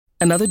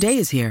Another day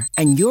is here,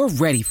 and you're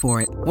ready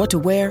for it. What to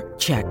wear?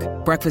 Check.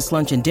 Breakfast,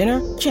 lunch, and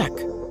dinner? Check.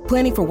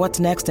 Planning for what's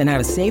next and how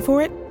to save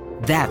for it?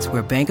 That's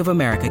where Bank of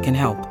America can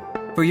help.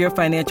 For your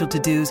financial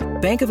to-dos,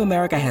 Bank of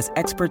America has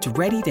experts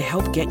ready to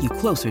help get you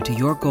closer to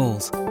your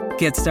goals.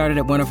 Get started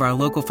at one of our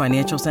local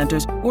financial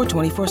centers or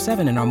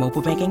 24/7 in our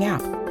mobile banking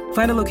app.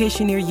 Find a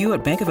location near you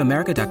at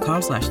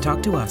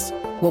bankofamerica.com/talktous.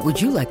 What would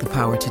you like the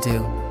power to do?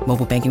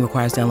 Mobile banking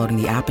requires downloading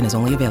the app and is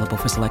only available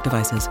for select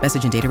devices.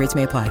 Message and data rates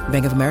may apply.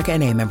 Bank of America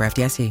N.A., member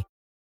FDIC.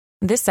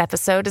 This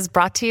episode is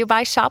brought to you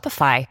by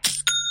Shopify.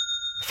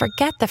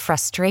 Forget the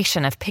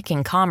frustration of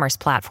picking commerce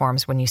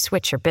platforms when you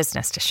switch your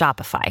business to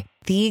Shopify,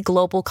 the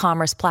global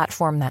commerce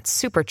platform that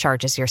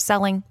supercharges your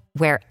selling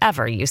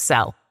wherever you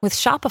sell. With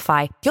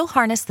Shopify, you'll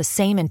harness the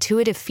same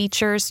intuitive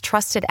features,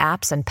 trusted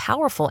apps, and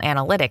powerful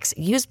analytics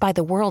used by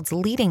the world's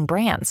leading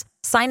brands.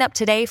 Sign up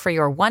today for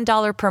your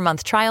 $1 per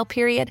month trial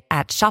period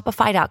at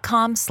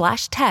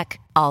shopify.com/tech,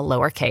 all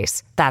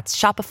lowercase. That's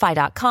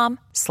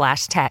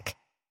shopify.com/tech.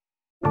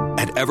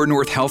 At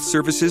Evernorth Health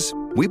Services,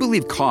 we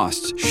believe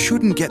costs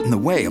shouldn't get in the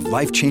way of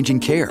life-changing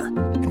care,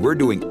 and we're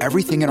doing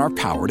everything in our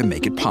power to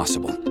make it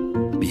possible.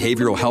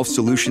 Behavioral health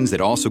solutions that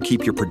also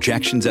keep your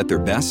projections at their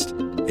best?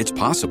 It's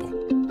possible.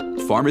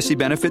 Pharmacy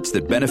benefits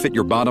that benefit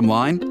your bottom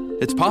line?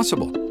 It's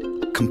possible.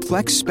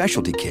 Complex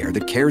specialty care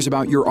that cares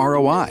about your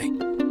ROI?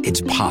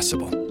 It's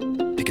possible.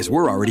 Because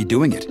we're already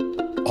doing it.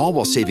 All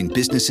while saving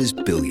businesses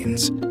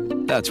billions.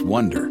 That's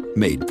Wonder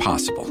made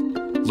possible.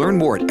 Learn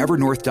more at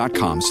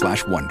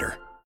evernorth.com/wonder.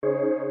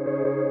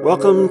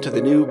 Welcome to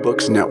the New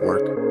Books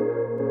Network.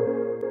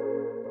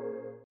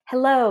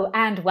 Hello,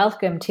 and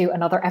welcome to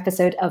another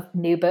episode of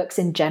New Books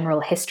in General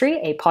History,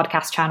 a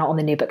podcast channel on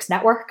the New Books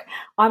Network.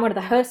 I'm one of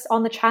the hosts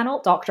on the channel,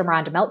 Dr.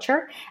 Miranda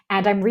Melcher,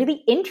 and I'm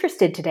really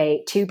interested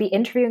today to be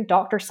interviewing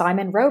Dr.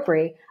 Simon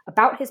Robery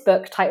about his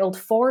book titled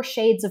 4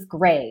 Shades of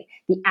Grey,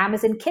 the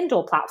Amazon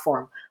Kindle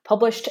platform,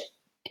 published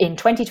in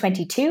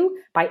 2022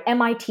 by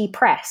MIT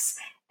Press.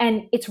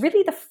 And it's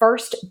really the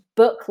first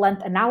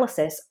book-length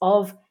analysis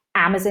of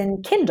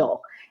Amazon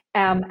Kindle,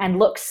 and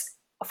looks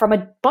from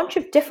a bunch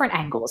of different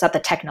angles at the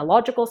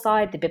technological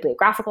side, the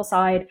bibliographical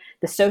side,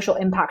 the social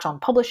impact on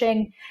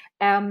publishing.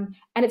 And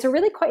it's a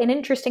really quite an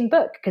interesting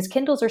book because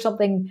Kindles are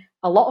something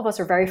a lot of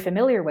us are very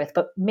familiar with,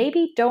 but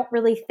maybe don't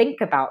really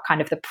think about kind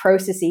of the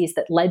processes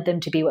that led them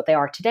to be what they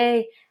are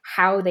today,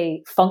 how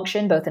they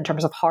function, both in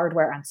terms of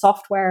hardware and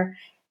software,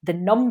 the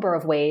number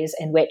of ways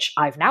in which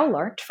I've now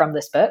learned from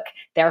this book.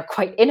 They're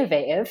quite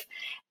innovative.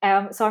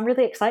 So I'm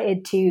really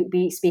excited to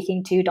be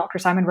speaking to Dr.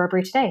 Simon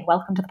Robery today.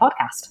 Welcome to the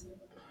podcast.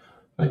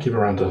 Thank you,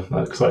 Miranda.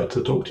 I'm excited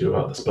to talk to you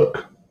about this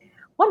book.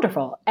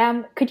 Wonderful.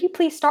 Could you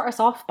please start us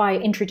off by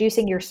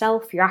introducing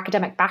yourself, your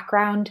academic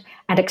background,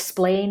 and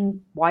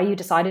explain why you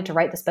decided to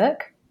write this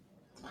book?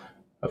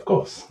 Of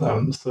course.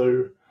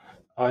 So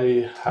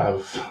I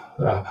have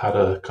had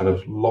a kind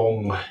of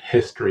long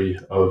history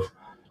of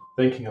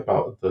thinking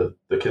about the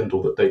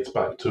Kindle that dates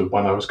back to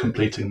when I was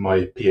completing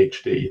my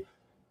PhD.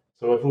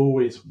 So I've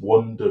always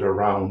wandered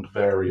around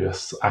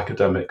various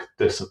academic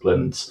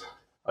disciplines.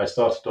 I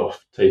started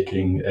off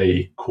taking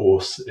a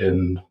course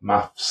in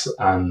maths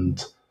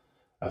and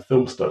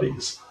film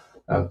studies,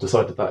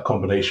 decided that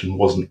combination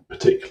wasn't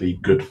particularly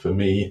good for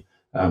me,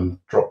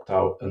 dropped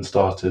out and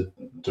started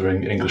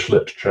doing English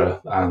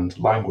literature and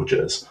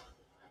languages.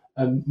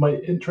 And my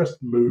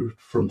interest moved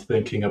from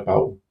thinking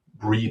about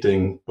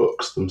reading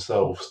books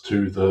themselves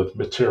to the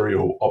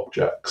material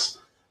objects.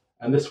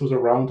 And this was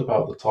around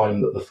about the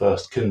time that the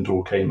first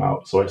Kindle came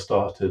out. So I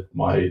started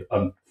my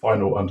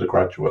final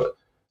undergraduate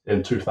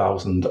in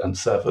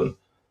 2007.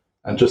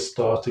 And just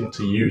starting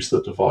to use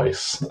the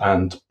device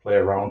and play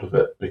around with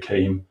it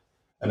became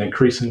an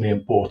increasingly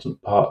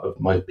important part of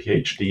my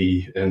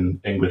PhD in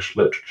English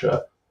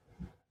literature.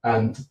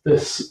 And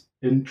this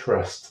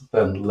interest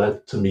then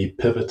led to me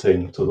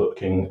pivoting to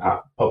looking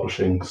at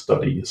publishing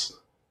studies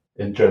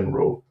in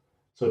general.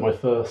 So my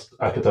first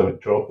academic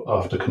job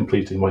after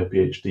completing my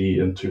PhD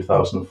in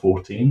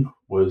 2014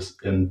 was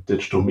in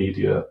digital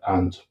media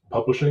and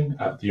publishing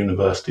at the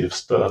University of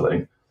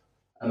Stirling.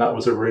 And that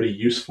was a really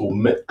useful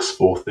mix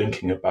for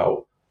thinking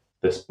about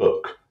this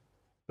book,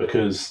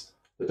 because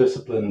the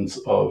disciplines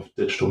of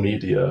digital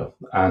media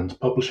and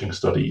publishing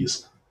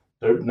studies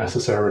don't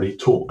necessarily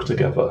talk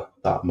together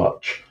that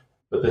much.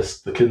 But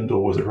the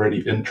Kindle was a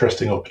really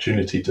interesting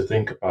opportunity to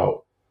think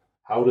about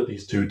how do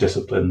these two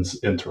disciplines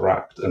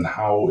interact and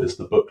how is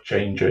the book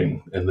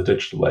changing in the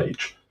digital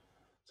age.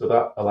 So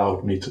that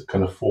allowed me to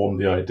kind of form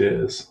the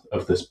ideas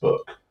of this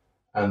book.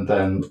 And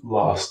then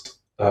last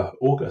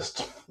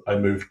August, I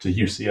moved to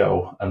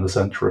UCL and the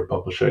Centre of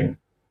Publishing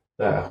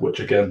there,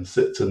 which again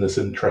sits in this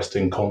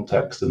interesting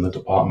context in the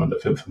Department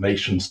of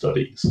Information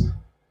Studies.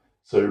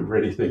 So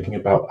really thinking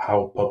about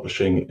how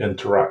publishing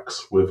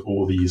interacts with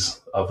all these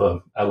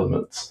other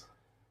elements.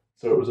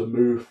 So it was a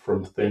move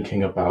from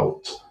thinking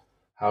about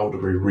how do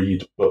we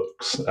read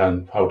books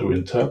and how do we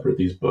interpret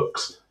these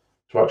books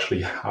to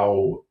actually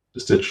how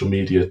is digital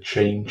media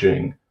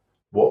changing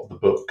what the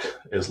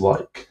book is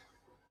like.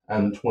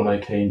 And when I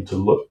came to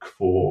look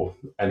for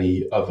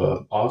any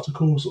other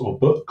articles or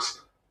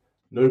books,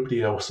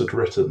 nobody else had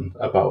written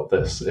about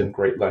this in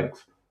great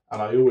length.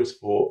 And I always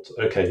thought,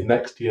 okay,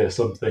 next year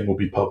something will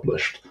be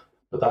published.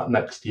 But that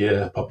next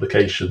year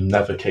publication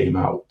never came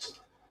out.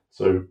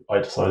 So I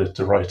decided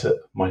to write it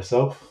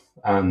myself,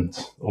 and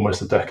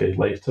almost a decade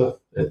later,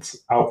 it's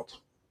out.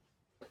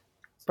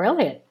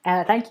 Brilliant.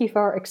 Thank you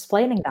for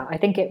explaining that. I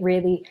think it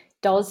really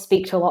does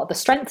speak to a lot of the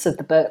strengths of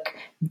the book,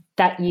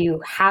 that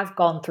you have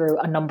gone through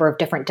a number of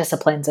different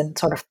disciplines and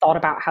sort of thought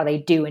about how they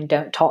do and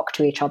don't talk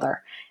to each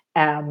other.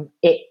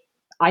 It,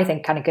 I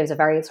think, kind of gives a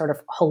very sort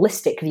of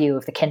holistic view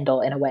of the Kindle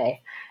in a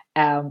way,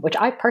 which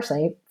I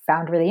personally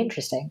found really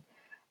interesting.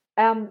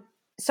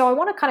 So I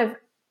want to kind of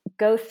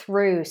go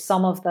through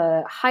some of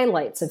the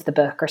highlights of the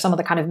book, or some of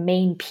the kind of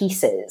main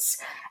pieces.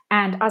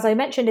 And as I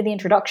mentioned in the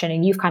introduction,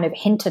 and you've kind of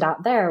hinted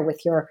at there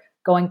with your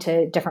going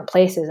to different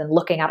places and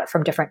looking at it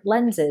from different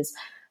lenses,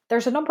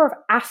 there's a number of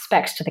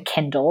aspects to the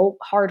Kindle: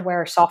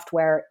 hardware,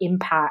 software,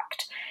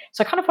 impact.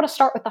 So I kind of want to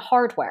start with the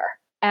hardware.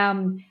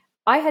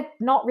 I had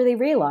not really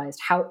realized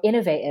how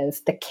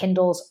innovative the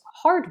Kindle's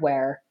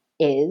hardware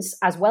is,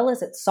 as well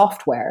as its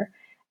software.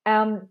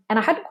 And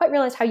I hadn't quite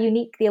realized how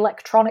unique the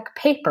electronic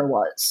paper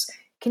was.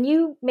 Can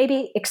you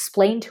maybe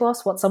explain to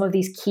us what some of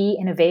these key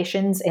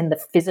innovations in the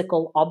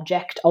physical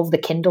object of the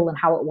Kindle and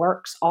how it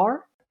works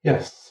are?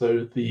 Yes,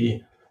 so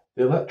the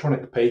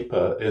electronic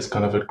paper is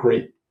kind of a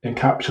great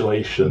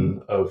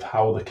encapsulation of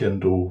how the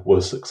Kindle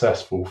was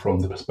successful from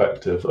the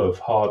perspective of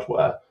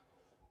hardware,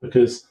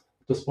 because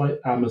despite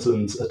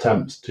Amazon's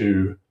attempts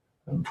to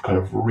kind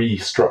of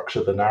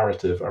restructure the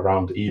narrative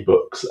around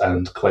ebooks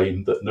and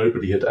claim that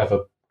nobody had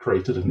ever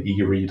created an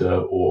e-reader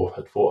or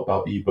had thought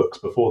about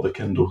ebooks before the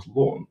Kindle's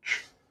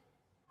launch,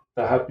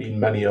 there had been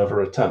many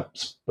other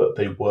attempts, but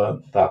they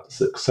weren't that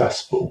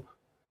successful.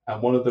 And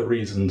one of the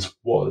reasons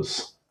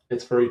was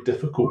it's very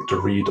difficult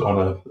to read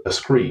on a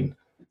screen.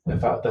 In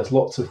fact, there's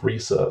lots of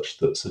research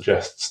that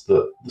suggests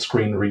that the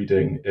screen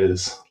reading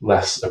is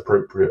less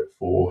appropriate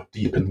for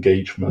deep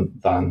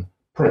engagement than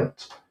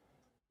print.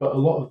 But a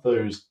lot of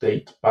those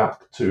date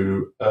back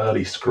to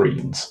early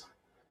screens.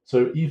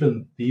 So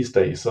even these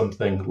days,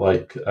 something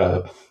like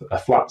a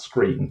flat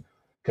screen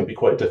can be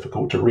quite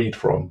difficult to read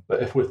from.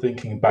 But if we're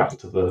thinking back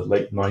to the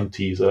late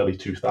 90s, early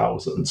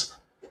 2000s,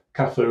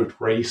 cathode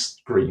ray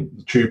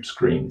tube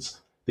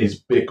screens, these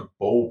big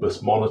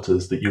bulbous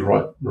monitors that you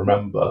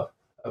remember,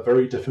 are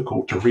very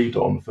difficult to read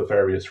on for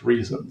various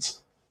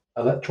reasons.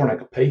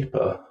 Electronic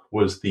paper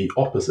was the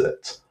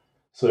opposite.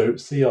 So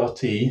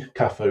CRT,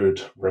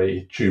 cathode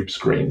ray tube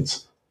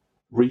screens,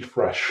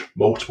 refresh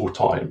multiple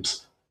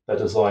times. They're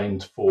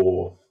designed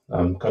for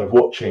kind of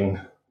watching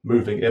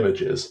moving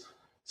images,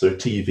 so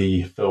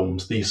TV,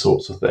 films, these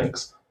sorts of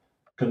things.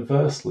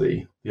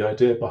 Conversely, the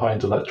idea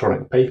behind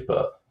electronic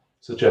paper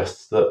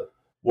suggests that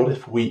what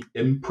if we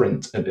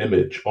imprint an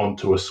image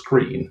onto a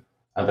screen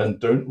and then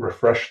don't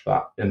refresh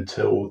that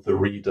until the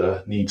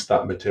reader needs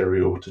that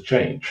material to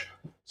change?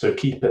 So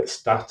keep it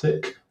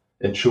static,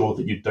 ensure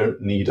that you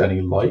don't need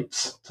any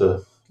lights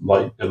to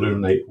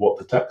illuminate what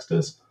the text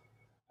is,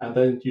 and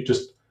then you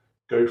just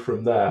go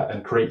from there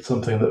and create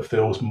something that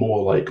feels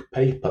more like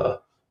paper.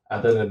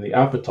 And then in the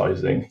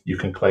advertising, you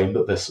can claim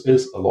that this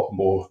is a lot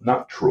more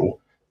natural,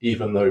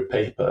 even though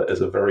paper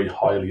is a very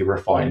highly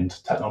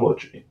refined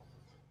technology.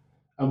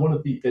 And one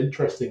of the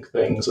interesting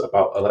things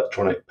about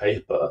electronic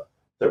paper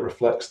that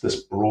reflects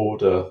this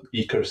broader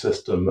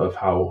ecosystem of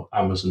how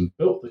Amazon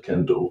built the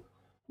Kindle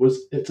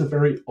was it's a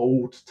very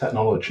old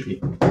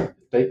technology.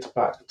 It dates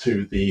back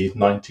to the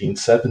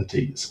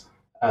 1970s,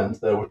 and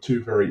there were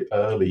two very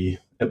early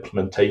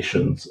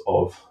implementations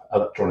of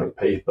electronic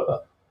paper.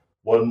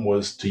 One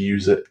was to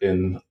use it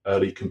in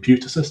early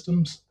computer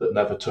systems that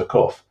never took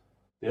off.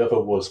 The other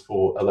was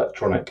for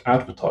electronic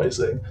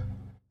advertising.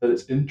 But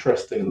it's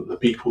interesting that the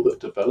people that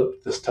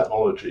developed this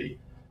technology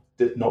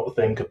did not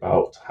think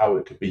about how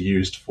it could be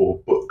used for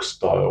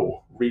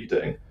book-style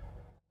reading.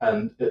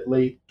 And it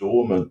lay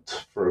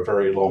dormant for a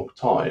very long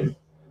time.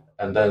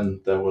 And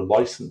then there were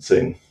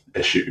licensing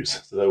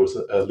issues. So there was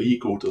a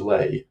legal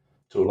delay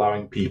to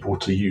allowing people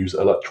to use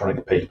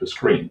electronic paper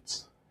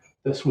screens.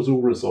 This was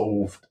all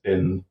resolved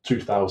in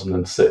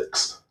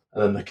 2006,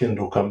 and then the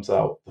Kindle comes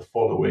out the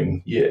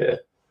following year.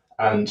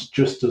 And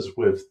just as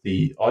with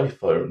the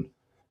iPhone,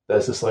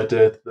 there's this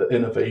idea that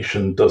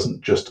innovation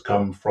doesn't just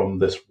come from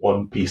this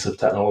one piece of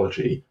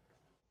technology,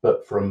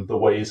 but from the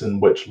ways in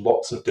which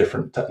lots of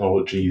different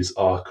technologies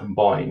are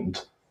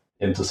combined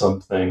into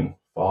something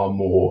far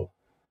more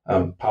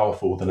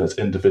powerful than its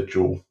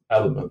individual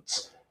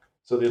elements.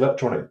 So the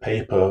electronic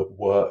paper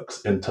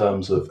works in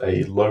terms of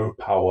a low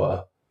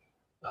power,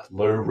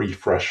 low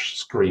refresh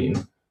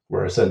screen,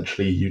 where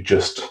essentially you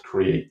just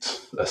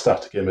create a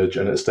static image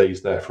and it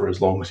stays there for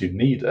as long as you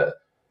need it.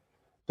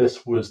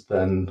 This was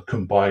then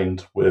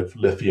combined with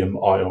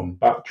lithium-ion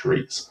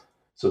batteries.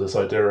 So this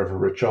idea of a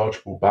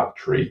rechargeable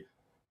battery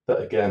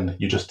that, again,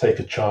 you just take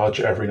a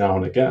charge every now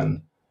and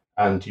again,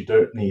 and you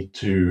don't need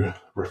to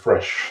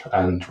refresh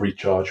and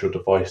recharge your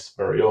device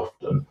very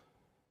often.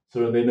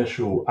 So in the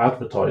initial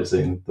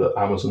advertising that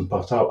Amazon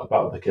put out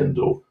about the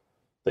Kindle,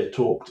 they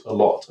talked a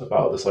lot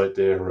about this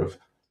idea of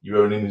you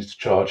only need to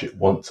charge it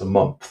once a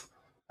month.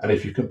 And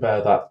if you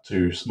compare that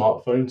to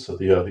smartphones, so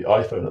the early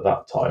iPhone at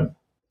that time,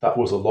 that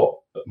was a lot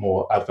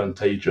more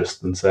advantageous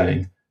than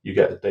saying you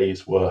get a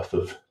day's worth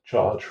of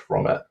charge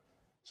from it.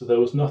 So there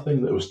was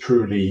nothing that was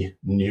truly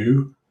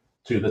new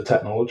to the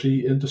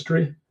technology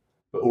industry,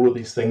 but all of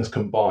these things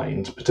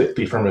combined,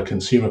 particularly from a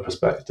consumer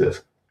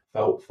perspective,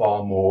 felt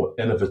far more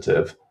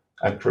innovative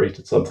and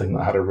created something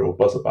that had a real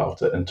buzz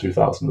about it in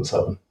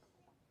 2007.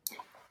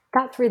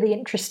 That's really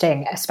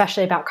interesting,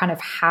 especially about kind of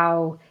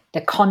how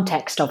the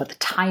context of it, the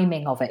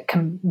timing of it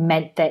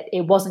meant that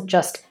it wasn't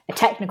just a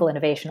technical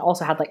innovation, it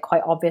also had like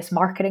quite obvious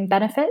marketing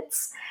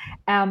benefits.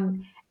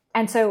 And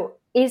so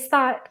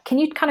can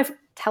you kind of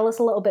tell us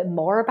a little bit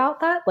more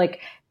about that?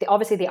 Like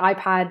obviously the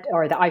iPad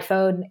or the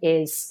iPhone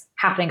is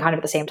happening kind of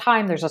at the same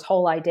time. There's this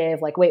whole idea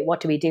of like, wait, what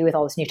do we do with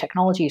all this new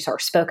technology? You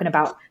sort of spoken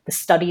about the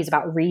studies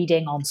about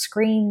reading on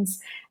screens.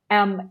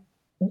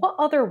 What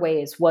other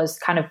ways was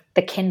kind of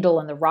the Kindle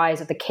and the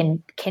rise of the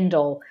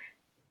Kindle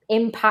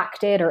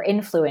impacted or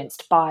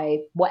influenced by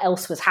what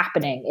else was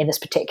happening in this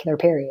particular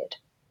period?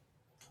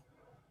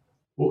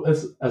 Well,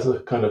 as a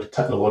kind of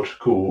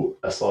technological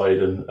aside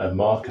and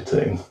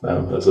marketing,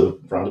 as a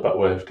roundabout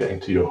way of getting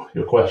to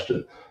your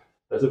question,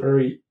 there's a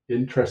very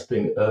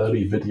interesting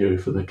early video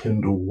for the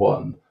Kindle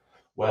One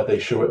where they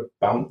show it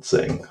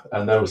bouncing,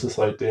 and there was this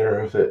idea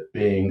of it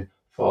being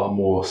far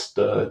more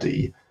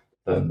sturdy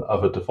than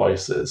other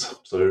devices.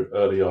 So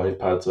early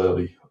iPads,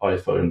 early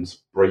iPhones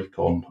break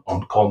on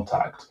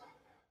contact.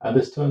 And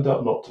this turned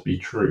out not to be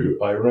true.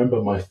 I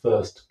remember my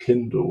first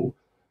Kindle,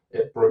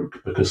 it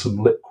broke because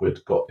some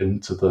liquid got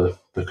into the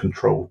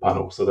control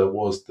panel. So there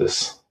was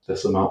this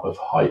amount of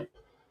hype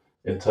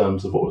in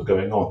terms of what was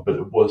going on, but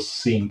it was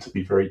seen to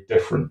be very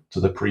different to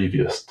the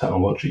previous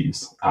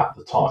technologies at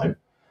the time.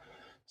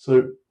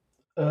 So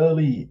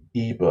early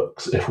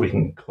ebooks, if we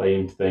can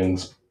claim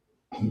things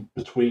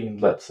between,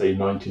 let's say,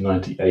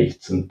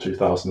 1998 and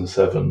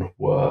 2007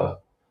 were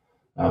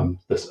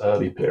this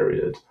early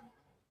period,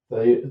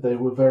 they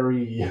were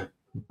very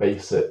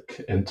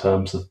basic in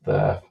terms of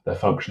their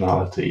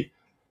functionality.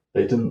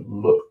 They didn't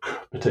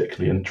look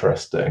particularly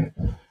interesting,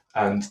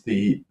 and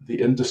the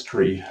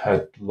industry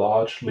had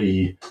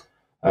largely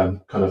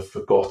kind of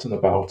forgotten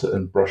about it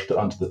and brushed it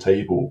under the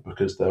table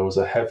because there was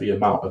a heavy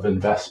amount of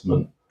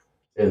investment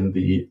in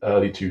the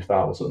early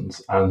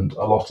 2000s and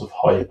a lot of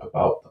hype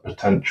about the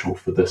potential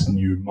for this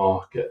new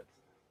market.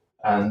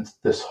 And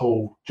this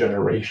whole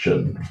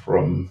generation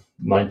from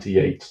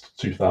 98 to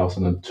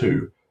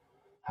 2002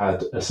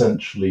 had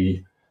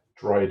essentially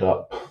dried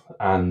up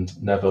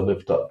and never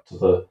lived up to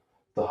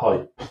the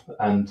hype.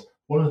 And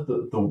one of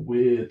the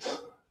weird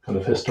kind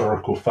of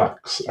historical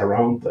facts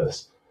around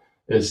this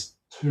is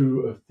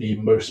two of the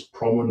most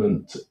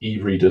prominent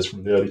e-readers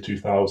from the early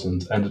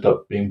 2000s ended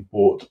up being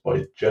bought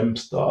by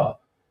Gemstar,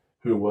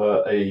 who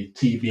were a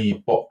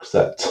TV box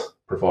set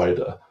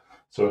provider.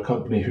 So a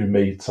company who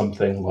made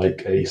something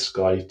like a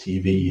Sky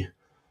TV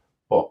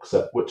box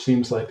set, which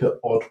seems like an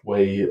odd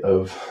way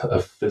of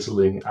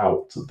fizzling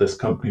out. This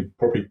company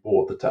probably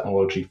bought the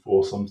technology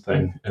for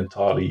something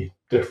entirely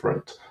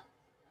different.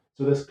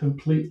 So this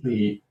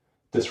completely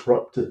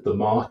disrupted the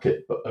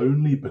market, but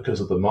only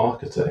because of the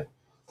marketing.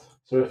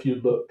 So if you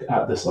look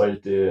at this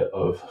idea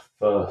of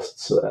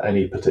firsts at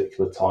any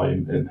particular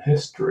time in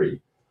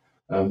history,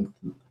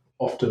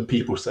 often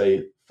people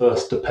say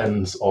first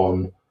depends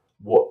on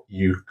what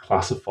you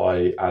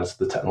classify as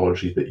the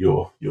technology that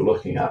you're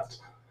looking at.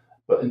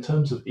 But in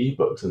terms of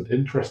ebooks, an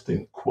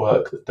interesting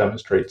quirk that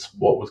demonstrates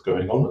what was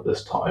going on at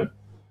this time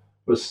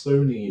was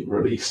Sony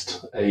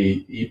released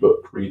a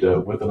ebook reader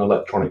with an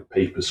electronic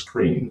paper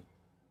screen.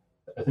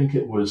 I think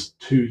it was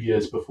 2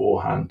 years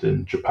beforehand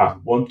in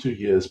Japan, 2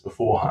 years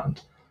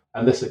beforehand.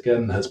 And this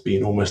again has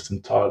been almost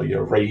entirely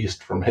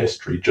erased from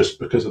history just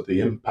because of the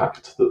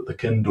impact that the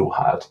Kindle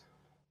had,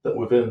 that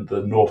within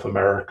the North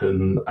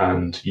American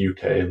and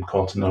UK and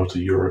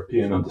continental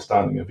European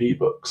understanding of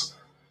ebooks,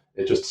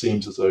 it just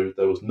seems as though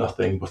there was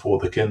nothing before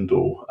the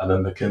Kindle, and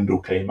then the Kindle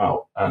came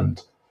out, and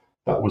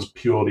that was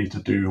purely to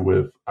do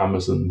with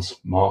Amazon's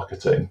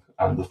marketing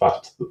and the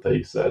fact that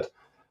they said,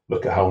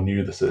 look at how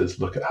new this is,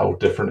 look at how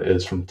different it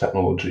is from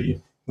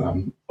technology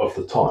of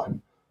the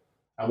time.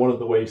 And one of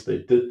the ways they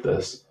did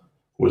this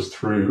was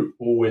through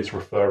always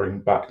referring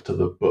back to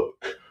the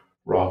book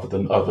rather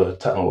than other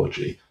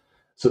technology.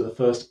 So the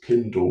first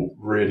Kindle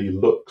really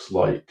looks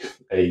like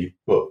a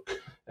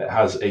book. It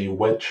has a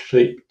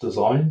wedge-shaped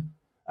design,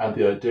 and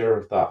the idea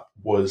of that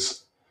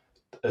was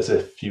as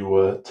if you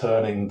were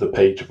turning the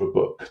page of a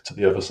book to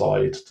the other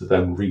side to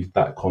then read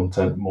that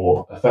content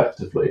more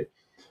effectively.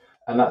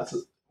 And that's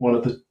one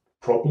of the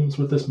problems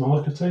with this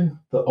marketing,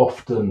 that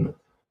often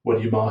when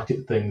you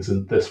market things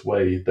in this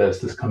way, there's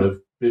this kind of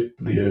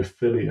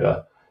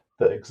bibliophilia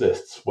that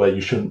exists where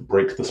you shouldn't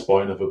break the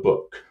spine of a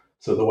book.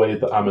 So the way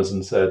that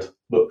Amazon said,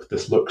 look,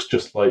 this looks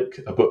just like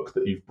a book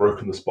that you've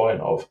broken the spine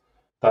of,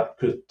 that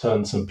could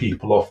turn some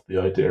people off the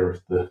idea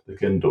of the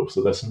Kindle.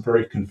 So there's some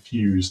very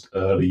confused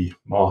early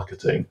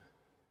marketing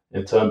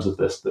in terms of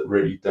this that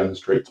really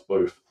demonstrates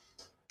both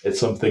it's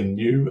something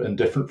new and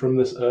different from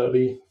this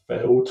early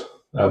failed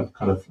kind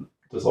of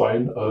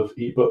design of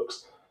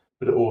ebooks,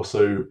 but it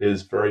also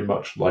is very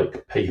much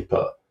like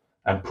paper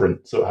and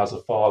print. So it has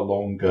a far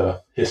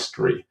longer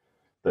history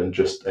than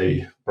just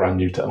a brand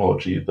new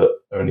technology that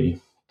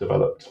only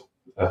developed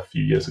a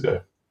few years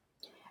ago.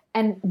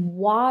 And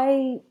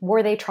why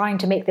were they trying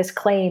to make this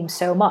claim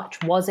so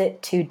much? Was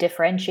it to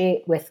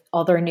differentiate with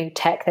other new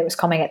tech that was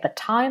coming at the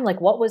time? Like,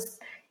 what was...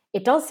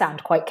 It does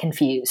sound quite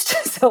confused.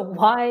 So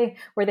why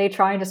were they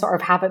trying to sort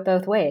of have it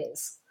both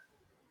ways?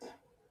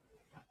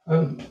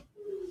 I'm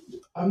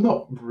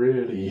not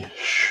really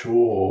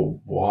sure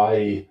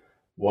why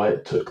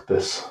it took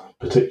this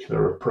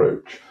particular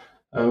approach.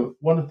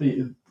 One of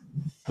the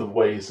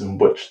ways in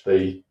which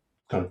they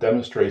kind of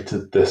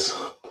demonstrated this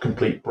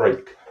complete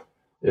break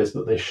is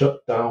that they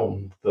shut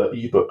down the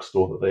ebook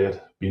store that they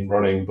had been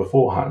running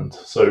beforehand.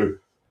 So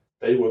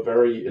they were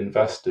very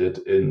invested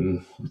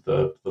in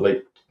the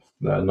late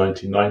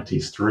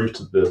 1990s through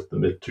to the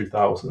mid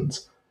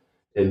 2000s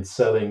in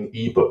selling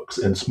ebooks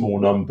in small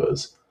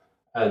numbers.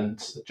 And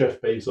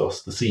Jeff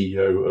Bezos, the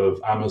CEO of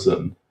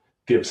Amazon,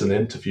 gives an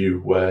interview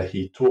where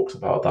he talks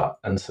about that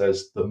and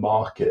says the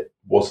market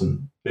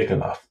wasn't big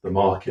enough, the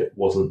market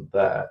wasn't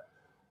there.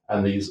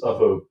 And these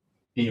other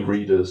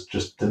e-readers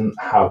just didn't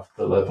have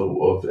the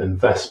level of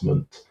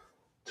investment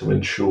to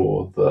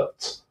ensure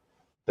that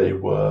they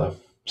were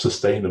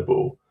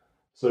sustainable.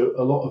 So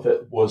a lot of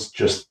it was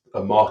just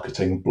a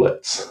marketing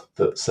blitz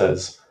that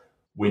says,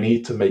 we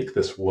need to make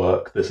this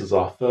work. This is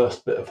our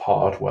first bit of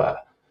hardware.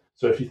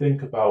 So if you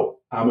think about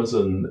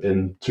Amazon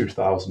in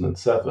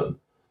 2007,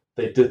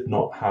 they did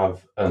not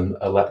have an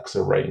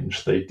Alexa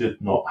range. They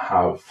did not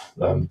have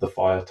the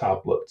Fire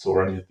tablets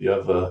or any of the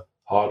other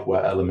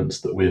hardware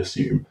elements that we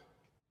assume.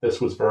 This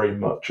was very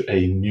much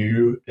a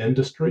new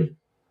industry.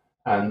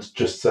 And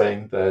just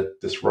saying they're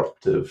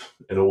disruptive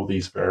in all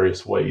these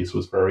various ways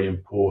was very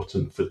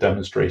important for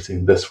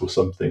demonstrating this was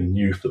something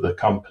new for the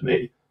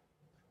company.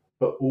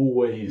 But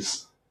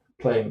always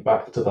playing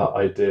back to that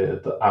idea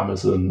that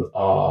Amazon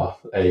are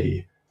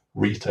a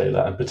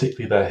retailer, and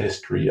particularly their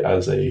history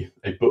as a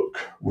book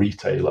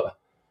retailer.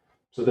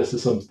 So this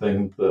is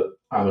something that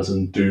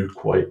Amazon do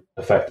quite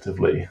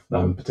effectively,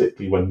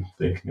 particularly when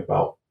thinking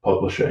about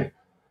publishing,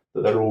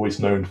 that they're always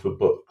known for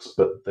books,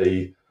 but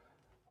they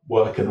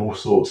work in all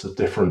sorts of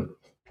different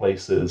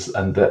places,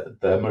 and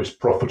that their most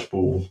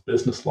profitable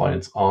business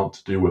lines aren't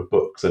to do with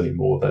books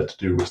anymore. They're to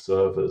do with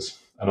servers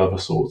and other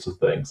sorts of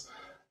things.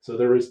 So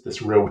there is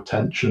this real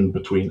tension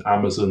between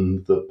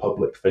Amazon, the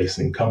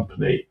public-facing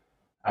company,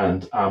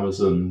 and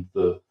Amazon,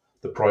 the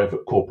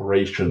private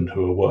corporation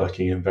who are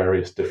working in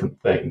various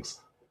different things,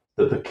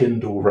 that the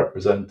Kindle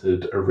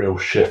represented a real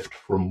shift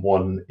from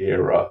one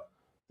era,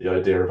 the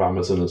idea of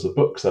Amazon as a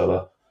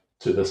bookseller,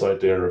 to this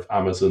idea of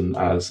Amazon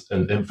as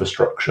an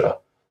infrastructure.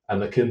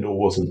 And the Kindle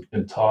wasn't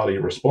entirely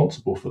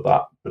responsible for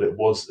that, but it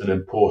was an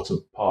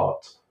important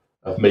part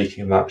of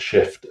making that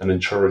shift and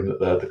ensuring that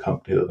they're the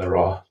company that they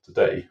are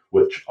today,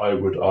 which I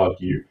would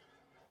argue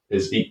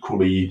is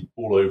equally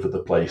all over the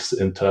place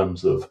in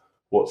terms of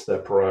what's their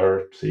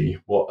priority,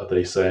 what are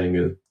they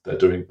saying they're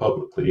doing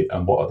publicly,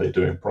 and what are they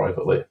doing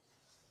privately.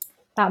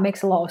 That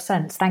makes a lot of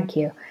sense. Thank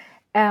you.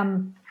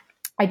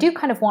 I do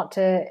kind of want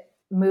to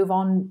move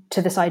on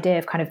to this idea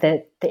of kind of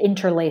the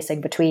interlacing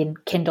between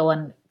Kindle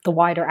and the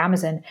wider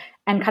Amazon,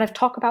 and kind of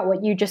talk about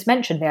what you just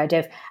mentioned, the idea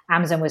of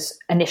Amazon was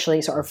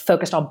initially sort of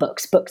focused on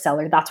books,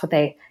 bookseller. That's what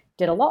they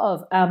did a lot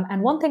of.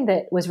 And one thing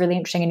that was really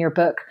interesting in your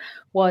book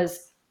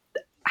was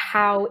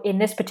how in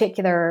this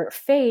particular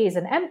phase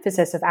and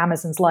emphasis of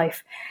Amazon's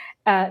life,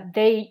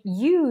 they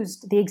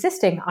used the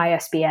existing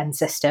ISBN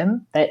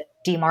system that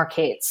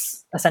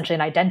demarcates essentially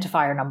an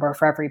identifier number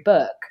for every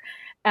book.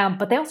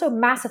 But they also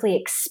massively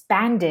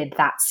expanded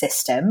that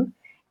system,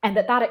 and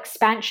that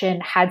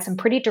expansion had some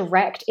pretty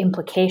direct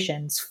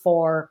implications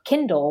for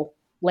Kindle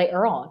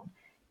later on.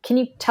 Can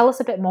you tell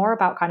us a bit more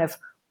about kind of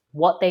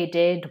what they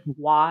did,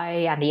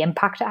 why, and the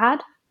impact it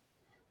had?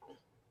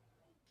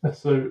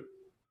 So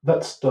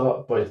let's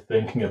start by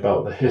thinking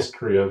about the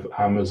history of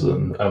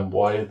Amazon and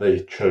why they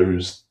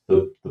chose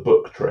the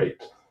book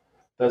trait.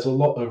 There's a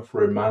lot of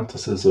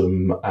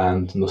romanticism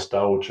and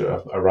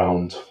nostalgia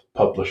around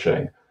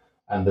publishing,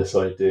 and this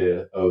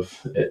idea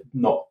of it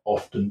not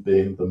often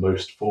being the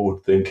most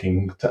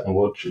forward-thinking,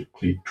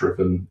 technologically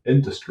driven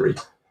industry.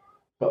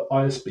 But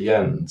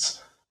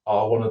ISBNs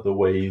are one of the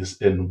ways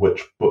in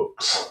which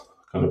books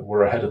kind of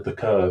were ahead of the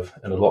curve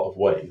in a lot of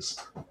ways.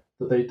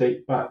 That they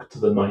date back to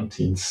the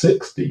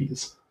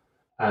 1960s,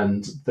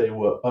 and they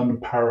were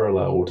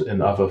unparalleled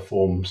in other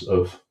forms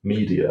of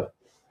media.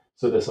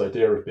 So this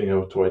idea of being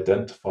able to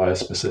identify a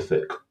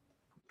specific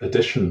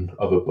edition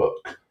of a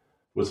book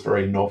was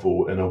very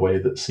novel in a way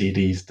that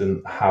CDs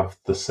didn't have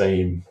the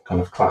same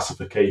kind of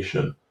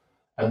classification.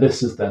 And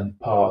this is then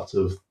part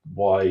of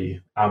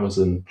why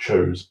Amazon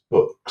chose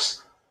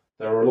books.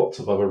 There are lots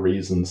of other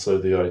reasons. So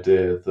the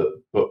idea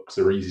that books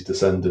are easy to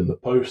send in the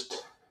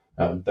post.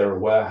 There are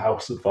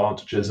warehouse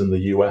advantages in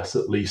the US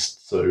at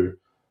least. So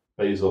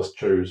Bezos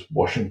chose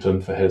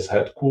Washington for his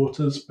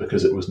headquarters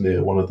because it was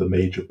near one of the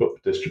major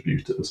book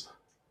distributors.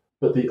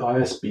 But the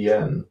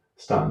ISBN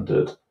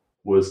standard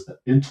was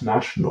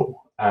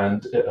international,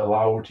 and it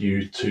allowed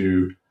you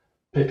to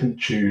pick and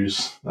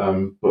choose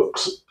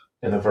books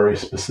in a very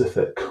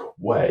specific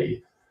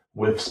way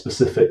with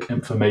specific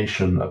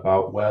information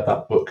about where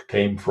that book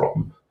came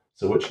from.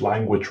 So which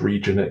language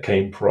region it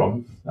came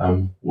from,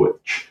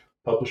 which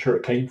publisher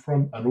it came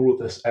from, and all of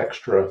this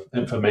extra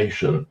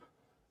information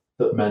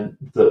that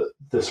meant that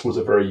this was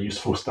a very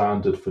useful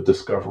standard for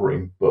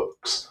discovering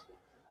books.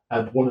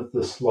 And one of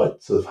the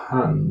sleights of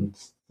hand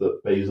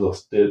that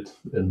Bezos did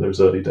in those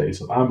early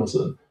days of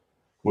Amazon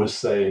was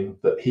saying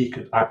that he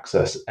could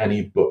access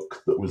any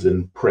book that was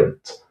in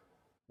print.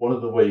 One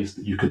of the ways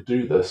that you could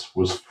do this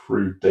was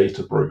through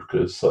data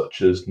brokers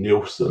such as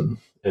Nielsen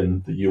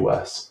in the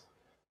US,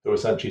 who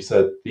essentially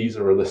said, these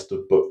are a list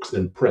of books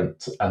in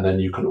print, and then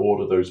you can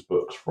order those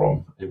books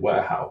from a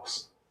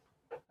warehouse.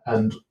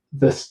 And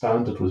this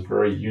standard was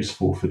very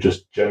useful for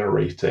just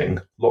generating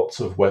lots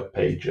of web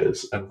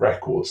pages and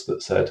records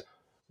that said,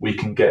 we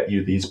can get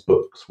you these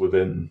books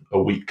within a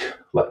week,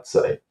 let's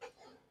say.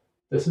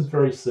 This is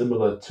very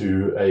similar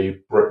to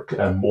a brick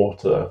and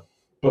mortar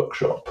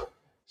bookshop.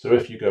 So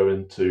if you go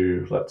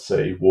into, let's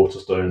say,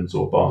 Waterstones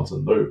or Barnes &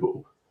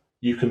 Noble,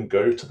 you can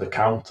go to the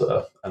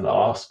counter and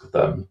ask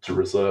them to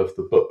reserve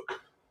the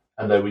book.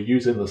 And they were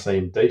using the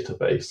same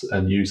database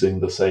and using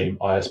the same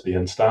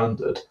ISBN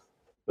standard,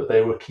 but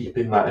they were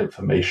keeping that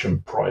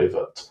information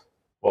private.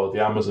 While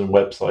the Amazon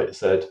website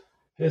said,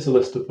 here's a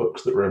list of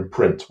books that are in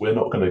print, we're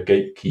not going to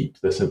gatekeep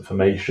this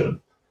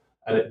information.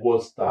 And it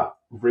was that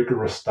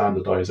rigorous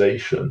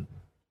standardization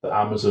that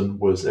Amazon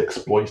was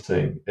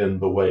exploiting in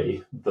the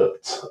way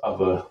that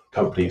other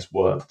companies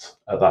weren't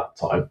at that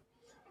time.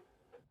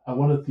 And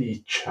one of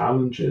the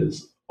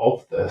challenges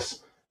of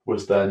this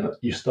was then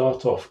you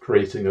start off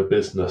creating a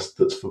business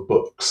that's for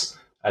books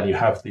and you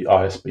have the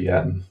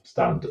ISBN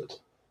standard.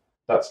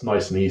 That's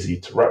nice and easy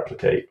to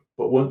replicate.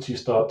 But once you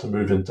start to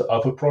move into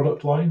other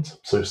product lines,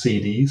 so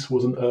CDs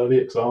was an early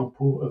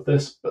example of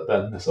this, but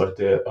then this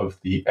idea of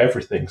the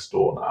everything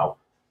store now,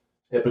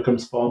 it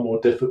becomes far more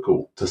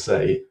difficult to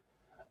say,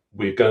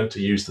 we're going to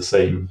use the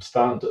same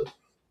standard.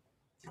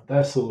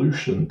 Their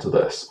solution to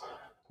this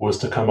was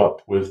to come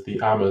up with the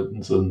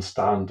Amazon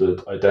Standard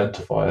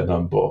Identifier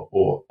Number,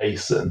 or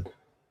ASIN.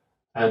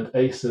 And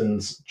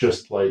ASIN's,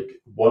 just like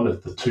one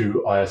of the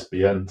two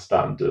ISBN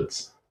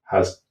standards,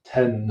 has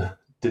 10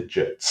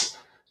 digits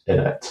in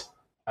it.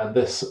 And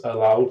this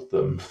allowed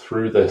them,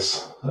 through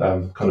this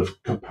kind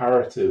of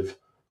comparative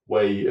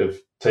way of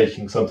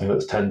taking something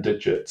that's 10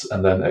 digits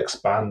and then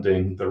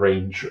expanding the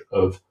range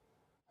of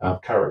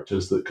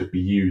characters that could be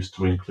used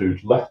to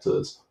include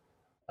letters,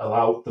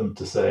 allowed them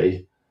to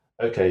say,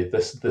 okay,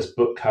 this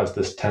book has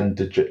this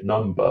 10-digit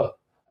number,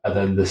 and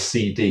then the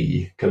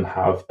CD can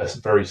have a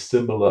very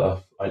similar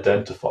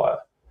identifier.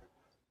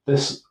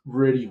 This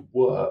really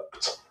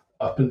worked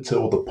up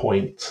until the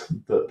point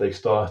that they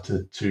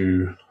started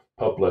to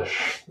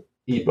publish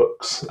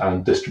ebooks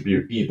and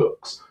distribute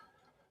ebooks,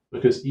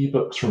 because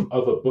ebooks from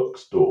other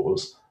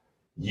bookstores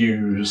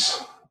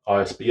use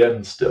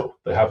ISBN still.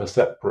 They have a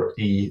separate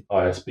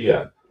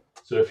e-ISBN.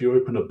 So if you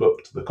open a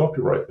book to the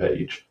copyright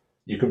page,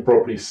 you can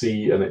probably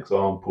see an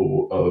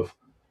example of,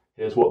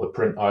 here's what the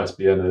print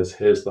ISBN is,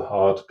 here's the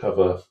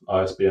hardcover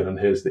ISBN, and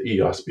here's the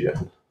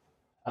e-ISBN.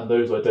 And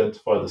those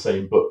identify the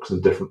same books in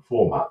different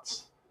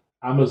formats.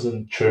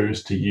 Amazon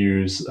chose to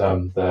use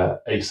their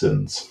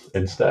ASINs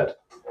instead.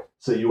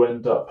 So you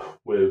end up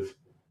with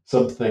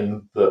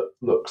something that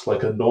looks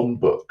like a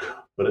non-book,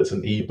 but it's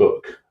an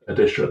ebook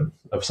edition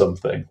of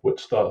something, which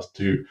starts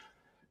to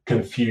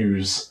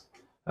confuse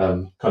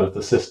kind of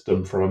the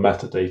system from a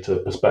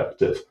metadata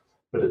perspective.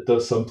 But it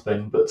does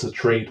something that's a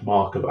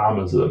trademark of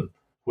Amazon,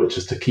 which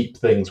is to keep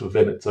things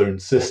within its own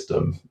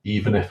system,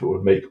 even if it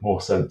would make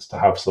more sense to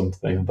have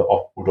something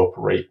that would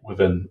operate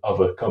within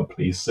other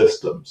companies'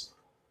 systems.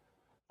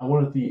 And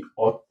one of the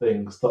odd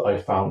things that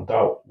I found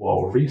out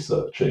while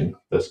researching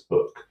this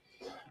book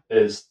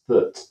is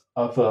that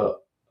other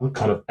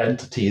kind of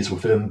entities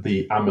within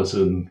the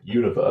Amazon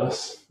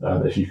universe,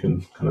 if you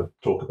can kind of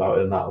talk about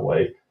it in that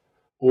way,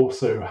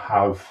 also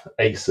have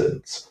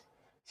ASINs.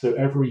 So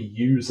every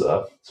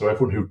user, so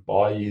everyone who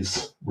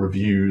buys,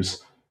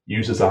 reviews,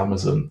 uses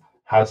Amazon,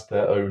 has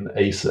their own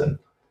ASIN.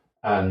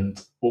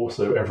 And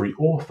also every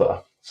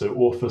author. So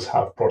authors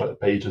have product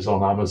pages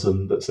on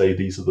Amazon that say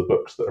these are the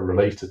books that are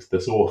related to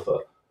this author.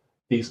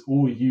 These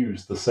all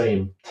use the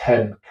same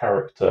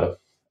 10-character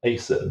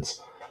ASINs.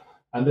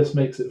 And this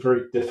makes it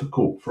very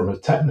difficult from a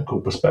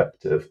technical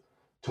perspective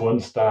to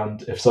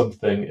understand if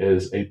something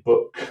is a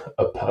book,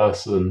 a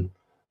person,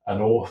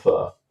 an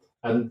author.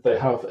 And they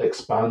have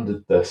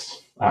expanded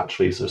this,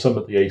 actually. So some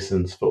of the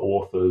ASINs for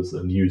authors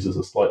and users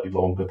are slightly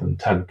longer than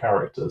 10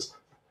 characters.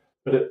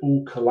 But it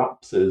all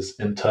collapses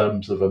in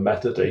terms of a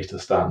metadata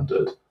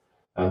standard,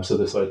 So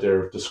this idea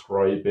of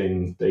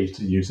describing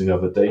data using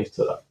other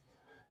data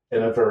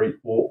in a very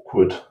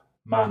awkward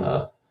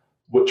manner,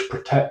 which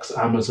protects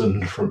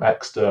Amazon from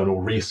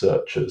external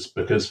researchers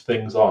because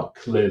things aren't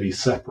clearly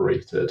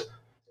separated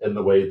in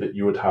the way that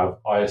you would have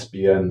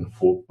ISBN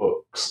for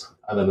books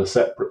and then a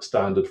separate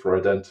standard for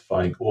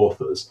identifying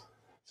authors.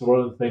 So one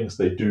of the things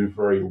they do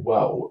very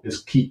well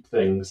is keep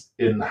things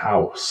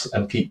in-house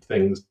and keep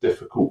things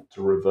difficult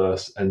to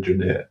reverse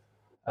engineer.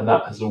 And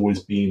that has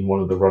always been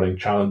one of the running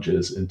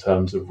challenges in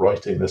terms of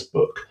writing this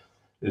book,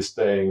 is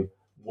staying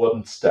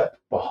one step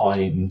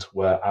behind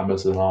where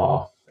Amazon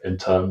are in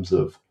terms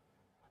of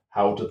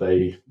how do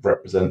they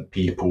represent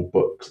people,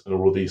 books, and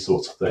all of these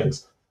sorts of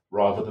things,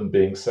 rather than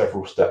being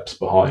several steps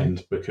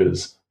behind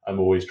because I'm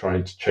always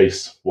trying to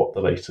chase what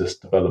the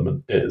latest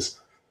development is.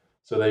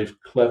 So they've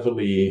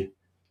cleverly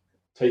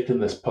taken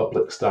this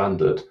public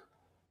standard,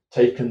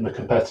 taken the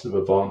competitive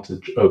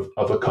advantage of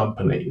other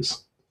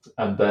companies,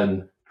 and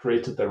then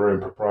created their own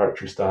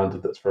proprietary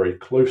standard that's very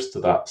close to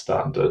that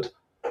standard,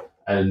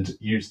 and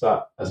use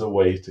that as a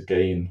way to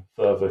gain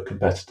further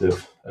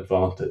competitive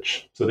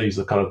advantage. So these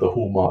are kind of the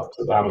hallmarks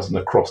of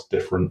Amazon across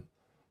different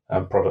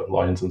product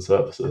lines and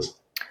services.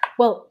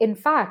 Well, in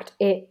fact,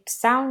 it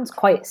sounds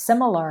quite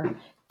similar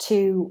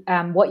to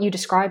what you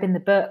describe in the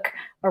book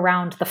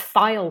around the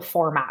file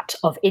format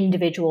of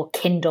individual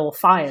Kindle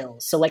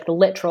files. So like the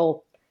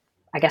literal,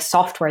 I guess,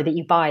 software that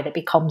you buy that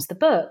becomes the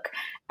book,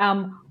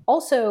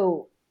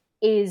 also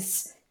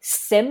is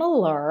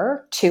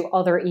similar to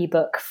other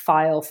ebook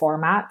file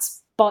formats,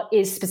 but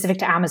is specific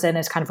to Amazon,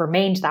 has kind of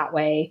remained that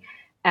way,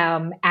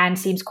 and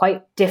seems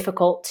quite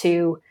difficult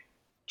to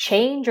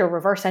change or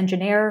reverse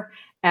engineer,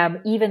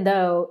 even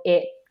though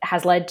it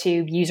has led to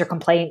user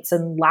complaints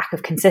and lack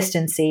of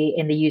consistency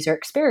in the user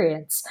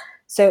experience.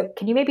 So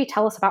can you maybe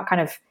tell us about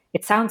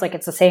it sounds like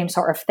it's the same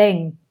sort of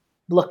thing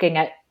looking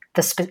at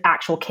the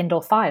actual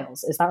Kindle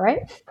files. Is that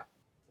right?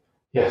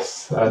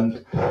 Yes,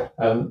 and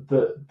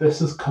this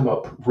has come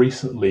up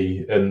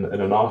recently in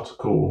an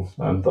article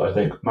that I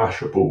think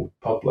Mashable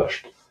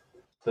published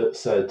that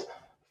said,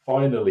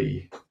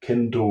 finally,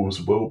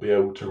 Kindles will be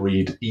able to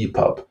read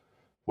EPUB,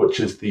 which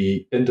is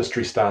the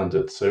industry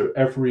standard. So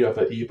every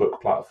other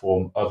ebook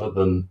platform other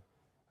than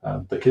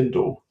the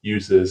Kindle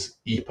uses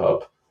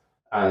EPUB,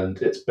 and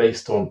it's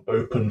based on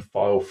open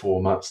file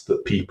formats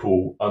that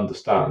people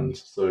understand.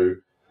 So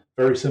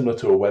very similar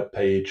to a web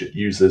page, it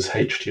uses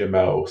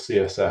HTML,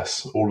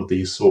 CSS, all of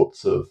these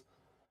sorts of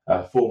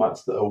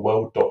formats that are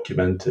well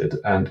documented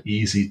and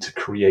easy to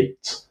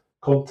create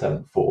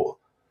content for.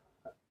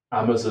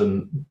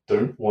 Amazon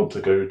don't want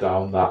to go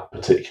down that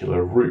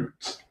particular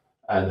route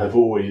and have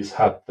always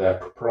had their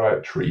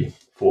proprietary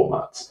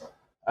formats.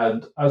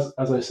 And as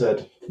I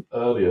said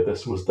earlier,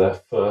 this was their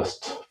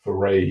first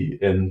foray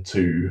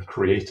into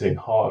creating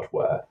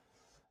hardware.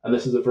 And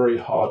this is a very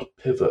hard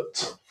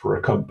pivot for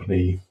a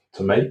company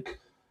to make.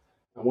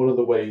 And one of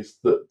the ways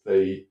that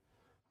they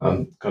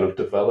kind of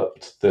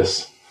developed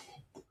this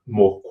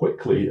more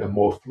quickly and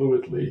more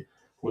fluidly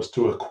was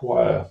to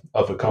acquire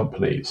other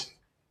companies.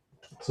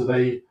 So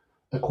they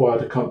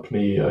acquired a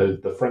company,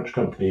 the French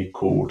company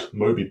called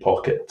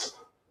MobiPocket,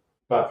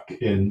 back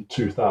in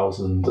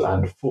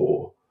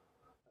 2004.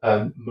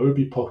 And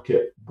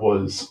MobiPocket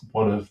was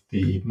one of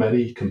the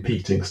many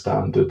competing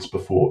standards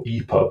before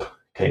EPUB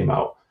came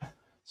out.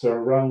 So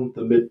around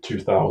the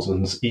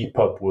mid-2000s,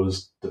 EPUB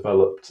was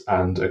developed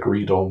and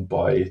agreed on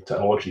by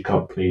technology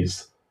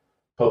companies,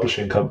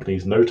 publishing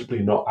companies, notably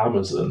not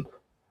Amazon,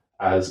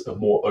 as a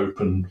more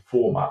open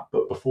format.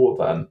 But before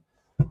then,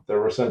 there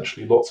were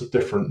essentially lots of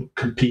different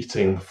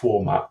competing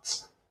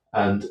formats,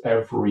 and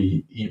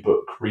every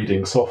ebook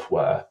reading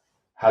software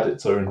had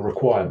its own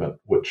requirement,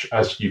 which,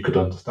 as you could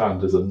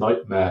understand, is a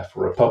nightmare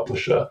for a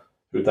publisher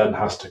who then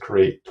has to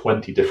create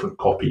 20 different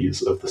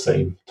copies of the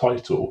same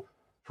title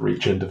for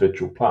each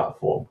individual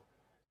platform.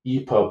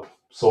 EPUB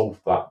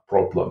solved that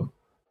problem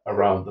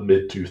around the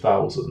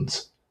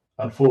mid-2000s.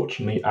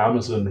 Unfortunately,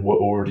 Amazon were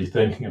already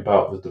thinking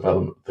about the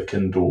development of the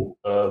Kindle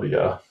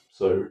earlier.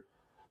 So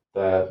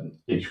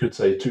you could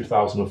say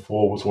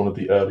 2004 was one of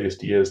the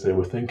earliest years they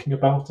were thinking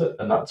about it,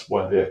 and that's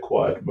why they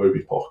acquired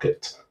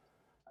MobiPocket.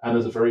 And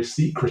as a very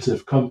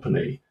secretive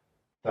company,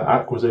 their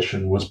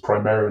acquisition was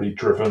primarily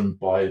driven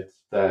by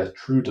their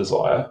true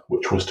desire,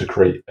 which was to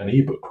create an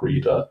ebook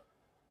reader,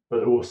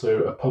 but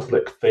also a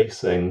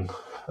public-facing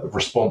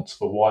response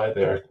for why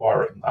they're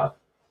acquiring that.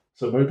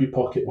 So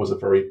MobiPocket was a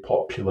very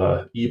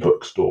popular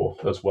ebook store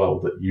as well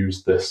that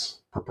used this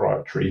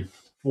proprietary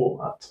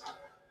format.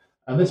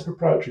 And this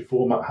proprietary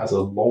format has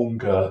a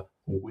longer,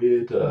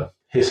 weirder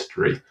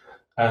history.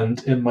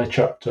 And in my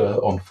chapter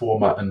on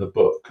format in the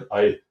book,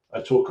 I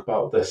talk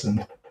about this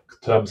in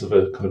terms of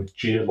a kind of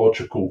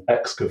geological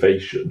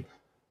excavation.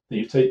 That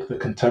you take the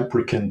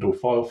contemporary Kindle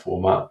file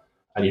format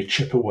and you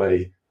chip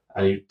away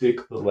and you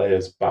dig the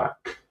layers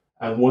back.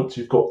 And once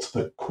you've got to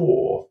the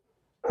core,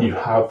 you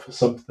have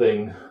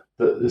something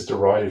that is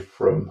derived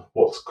from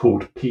what's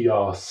called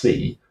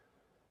PRC.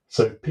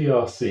 So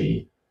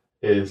PRC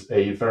is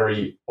a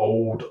very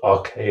old,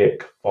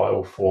 archaic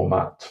file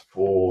format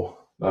for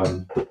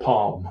the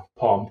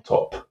Palm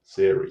Top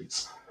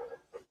series.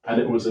 And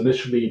it was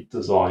initially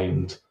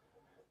designed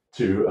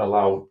to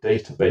allow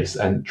database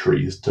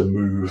entries to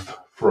move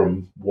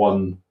from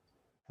one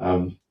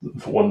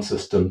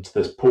system to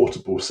this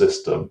portable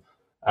system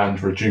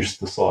and reduce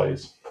the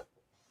size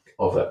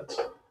of it.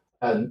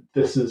 And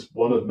this is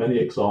one of many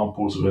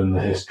examples within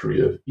the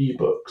history of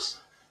ebooks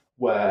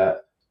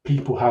where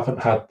people haven't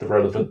had the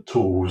relevant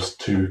tools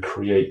to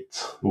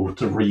create or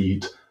to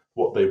read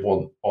what they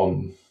want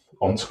on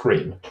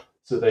screen.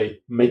 So they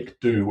make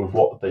do with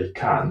what they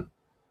can.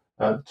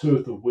 And two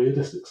of the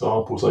weirdest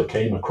examples I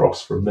came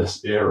across from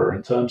this era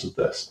in terms of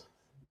this,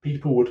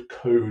 people would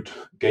code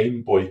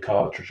Game Boy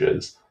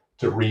cartridges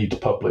to read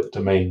public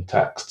domain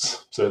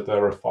texts. So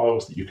there are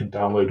files that you can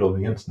download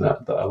on the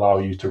internet that allow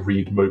you to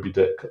read Moby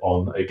Dick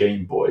on a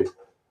Game Boy.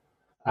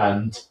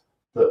 And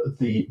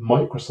the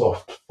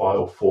Microsoft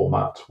file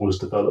format was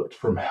developed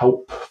from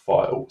help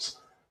files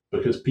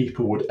because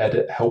people would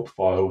edit help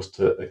files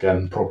to,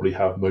 again, probably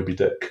have Moby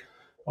Dick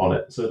on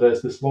it. So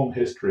there's this long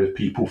history of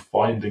people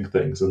finding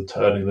things and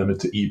turning them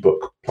into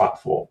ebook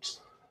platforms.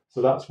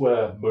 So that's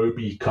where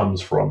Moby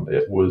comes from.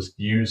 It was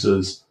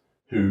users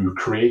who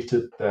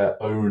created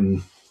their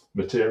own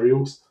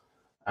materials,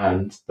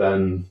 and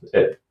then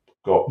it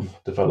got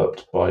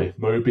developed by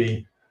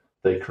Moby.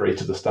 They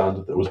created a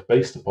standard that was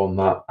based upon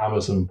that.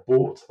 Amazon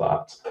bought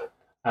that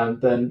and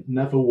then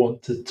never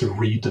wanted to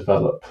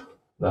redevelop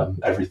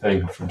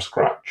everything from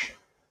scratch.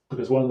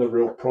 Because one of the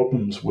real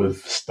problems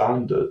with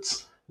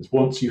standards is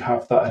once you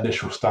have that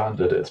initial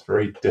standard, it's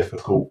very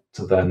difficult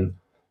to then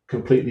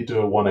completely do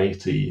a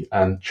 180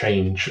 and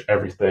change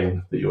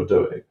everything that you're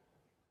doing.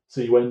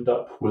 So you end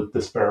up with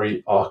this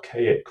very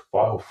archaic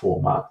file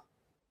format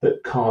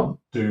that can't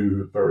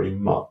do very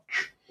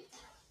much.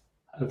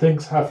 And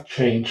things have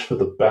changed for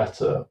the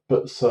better,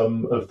 but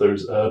some of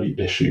those early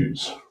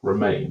issues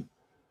remain.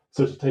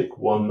 So to take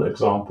one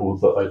example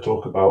that I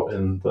talk about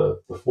in the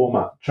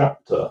format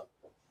chapter,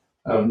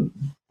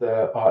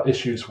 there are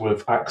issues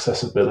with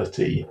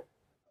accessibility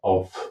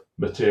of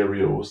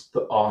materials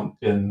that aren't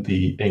in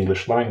the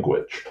English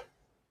language.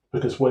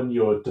 Because when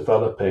you're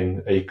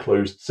developing a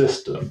closed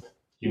system,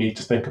 you need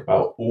to think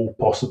about all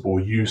possible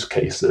use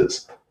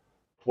cases.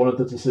 One of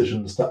the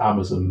decisions that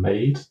Amazon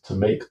made to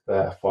make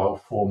their file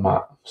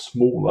format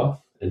smaller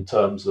in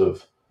terms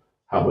of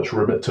how much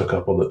room it took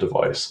up on the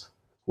device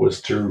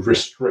was to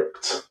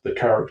restrict the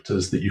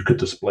characters that you could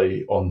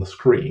display on the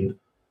screen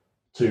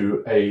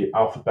to an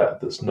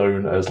alphabet that's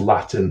known as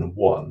Latin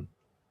 1.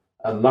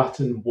 And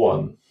Latin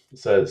 1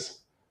 says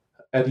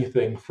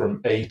anything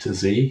from A to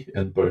Z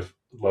in both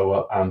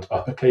lower and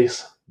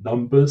uppercase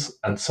numbers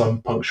and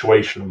some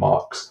punctuation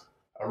marks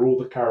are all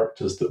the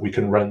characters that we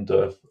can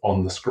render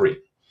on the screen.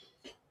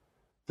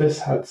 This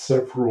had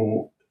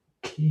several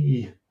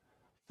key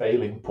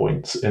failing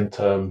points in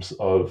terms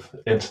of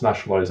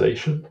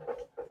internationalization.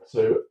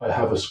 So I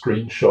have a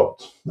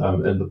screenshot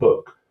in the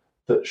book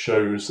that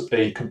shows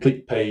a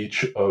complete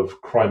page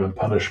of Crime and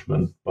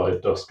Punishment by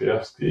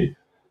Dostoevsky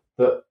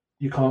that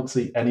you can't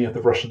see any of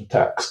the Russian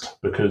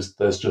text because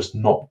there's just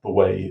not the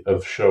way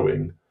of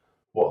showing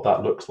what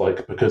that looks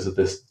like because of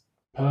this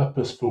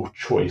purposeful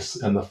choice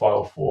in the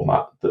file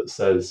format that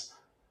says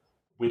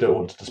we don't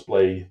want to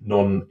display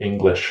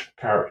non-English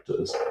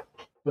characters.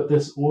 But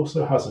this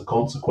also has a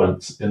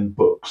consequence in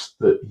books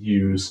that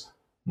use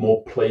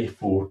more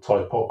playful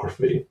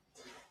typography.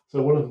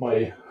 So one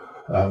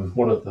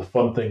of the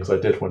fun things I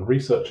did when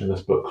researching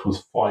this book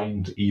was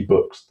find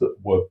ebooks that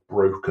were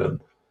broken.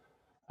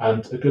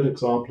 And a good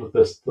example of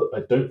this that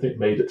I don't think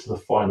made it to the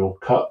final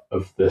cut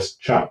of this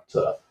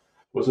chapter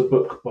was a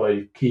book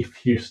by Keith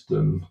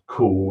Houston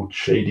called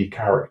Shady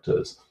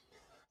Characters.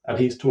 And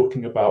he's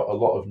talking about a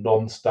lot of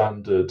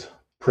non-standard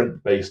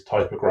print-based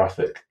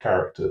typographic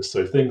characters,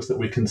 so things that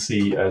we can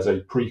see as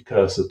a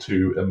precursor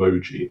to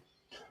emoji.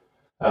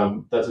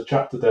 There's a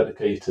chapter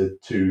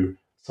dedicated to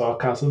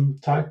sarcasm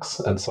tags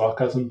and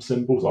sarcasm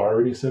symbols,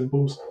 irony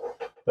symbols.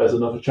 There's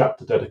another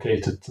chapter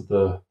dedicated to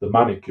the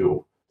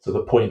manicule, so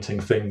the pointing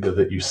finger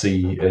that you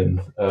see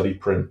in early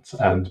print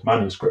and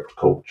manuscript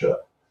culture.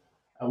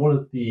 And one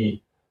of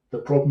the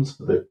problems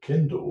for the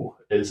Kindle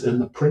is in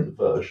the print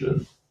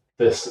version,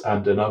 this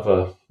and in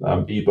other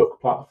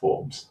ebook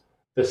platforms,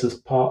 this is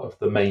part of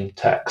the main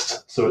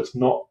text. So it's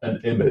not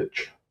an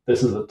image.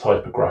 This is a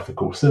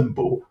typographical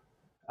symbol.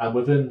 And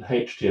within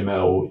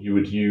HTML, you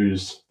would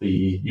use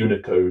the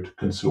Unicode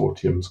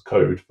Consortium's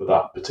code for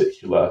that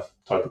particular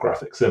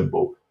typographic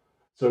symbol.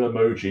 So an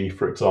emoji,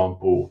 for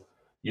example,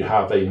 you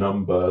have a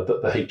number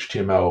that the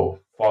HTML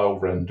file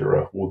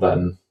renderer will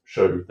then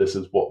show this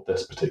is what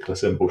this particular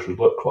symbol should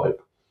look like.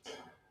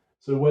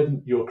 So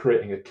when you're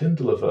creating a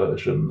Kindle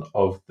version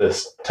of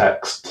this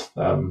text,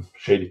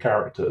 Shady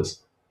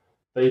Characters,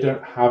 they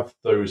don't have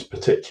those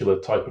particular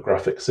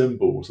typographic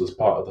symbols as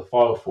part of the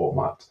file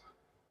format.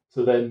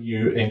 So then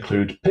you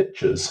include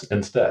pictures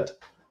instead.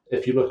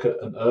 If you look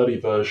at an early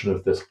version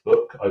of this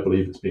book, I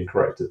believe it's been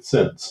corrected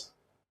since,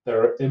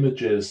 there are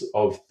images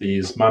of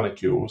these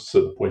manicules,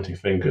 so the pointing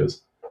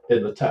fingers,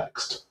 in the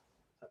text.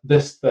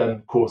 This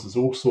then causes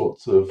all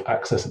sorts of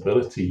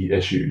accessibility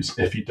issues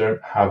if you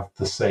don't have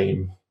the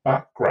same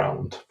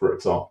background, for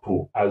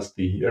example, as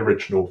the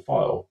original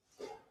file.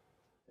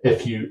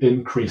 If you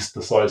increase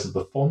the size of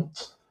the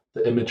font,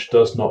 the image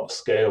does not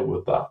scale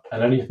with that.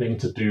 And anything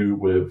to do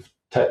with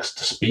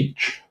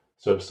text-to-speech,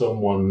 so if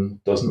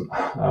someone doesn't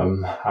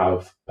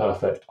have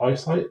perfect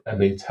eyesight and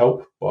needs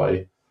help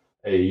by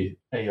a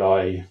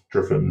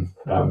AI-driven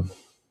kind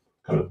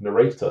of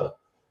narrator,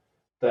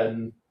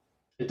 then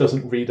it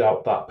doesn't read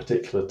out that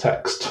particular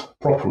text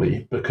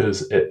properly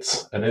because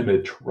it's an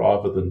image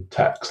rather than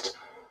text.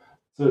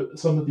 So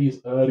some of these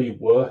early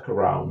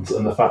workarounds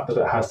and the fact that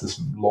it has this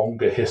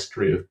longer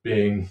history of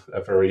being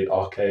a very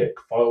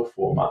archaic file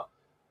format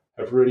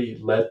have really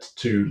led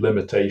to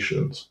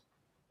limitations.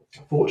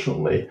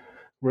 Fortunately,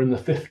 we're in the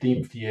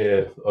 15th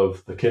year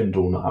of the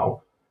Kindle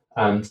now,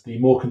 and the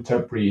more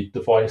contemporary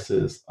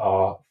devices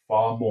are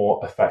far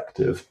more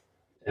effective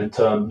in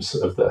terms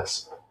of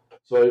this.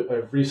 So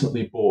I've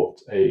recently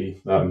bought a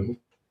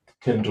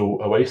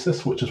Kindle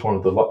Oasis, which is one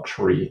of the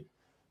luxury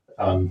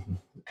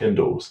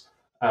Kindles,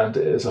 and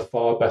it is a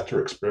far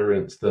better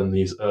experience than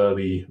these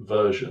early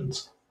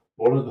versions.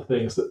 One of the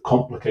things that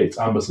complicates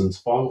Amazon's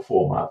file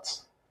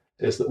formats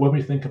is that when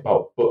we think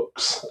about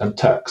books and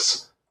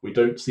texts, we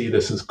don't see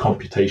this as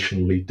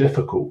computationally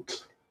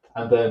difficult.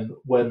 And then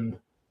when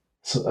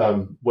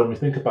we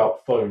think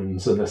about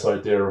phones and this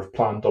idea of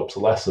planned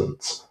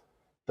obsolescence,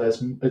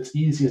 it's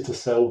easier to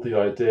sell the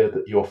idea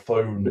that your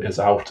phone is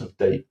out of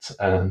date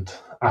and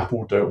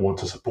Apple don't want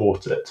to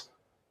support it.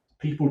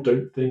 People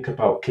don't think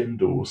about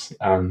Kindles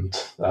and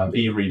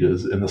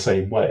e-readers in the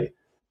same way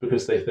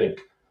because they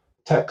think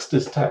text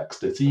is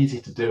text, it's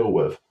easy to deal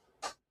with.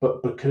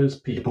 But because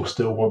people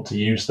still want to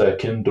use their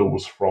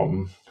Kindles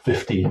from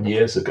 15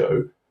 years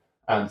ago,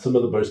 and some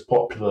of the most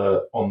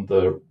popular on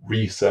the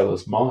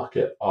resellers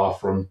market are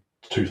from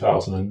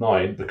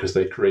 2009 because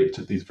they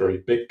created these very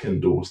big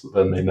Kindles that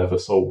then they never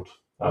sold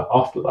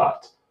after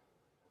that.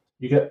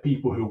 You get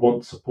people who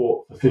want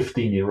support for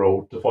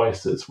 15-year-old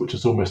devices, which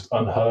is almost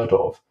unheard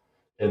of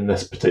in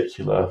this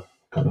particular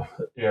kind of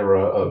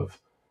era of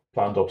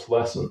planned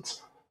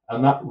obsolescence.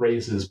 And that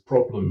raises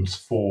problems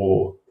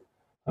for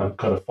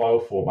kind of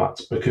file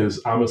formats because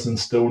Amazon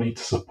still need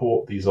to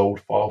support these old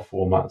file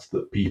formats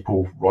that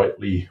people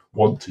rightly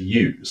want to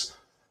use,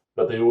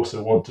 but they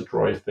also want to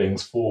drive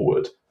things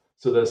forward.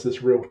 So there's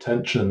this real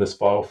tension in this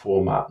file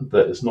format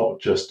that it's not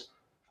just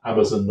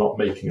Amazon not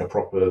making a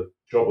proper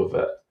job of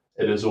it.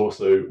 It is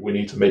also, we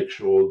need to make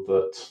sure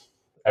that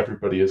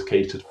everybody is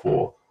catered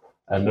for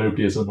and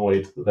nobody is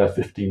annoyed that their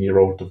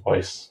 15-year-old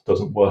device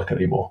doesn't work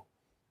anymore.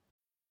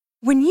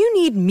 When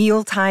you need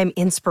mealtime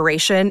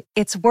inspiration,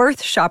 it's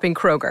worth shopping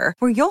Kroger,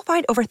 where you'll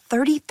find over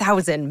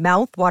 30,000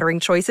 mouth-watering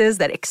choices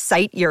that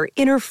excite your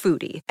inner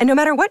foodie. And no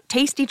matter what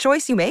tasty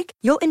choice you make,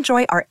 you'll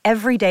enjoy our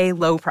everyday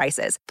low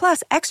prices,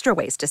 plus extra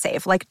ways to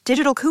save, like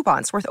digital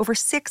coupons worth over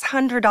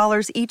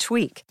 $600 each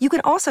week. You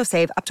can also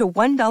save up to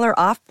 $1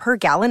 off per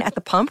gallon at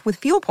the pump with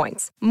fuel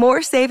points.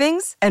 More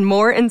savings and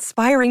more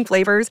inspiring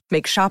flavors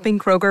make shopping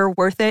Kroger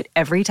worth it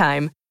every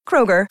time.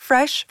 Kroger,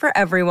 fresh for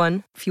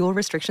everyone. Fuel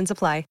restrictions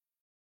apply.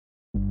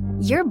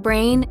 Your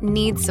brain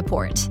needs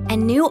support,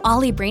 and new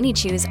Ollie Brainy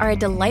Chews are a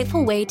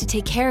delightful way to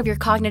take care of your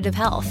cognitive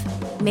health.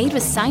 Made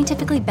with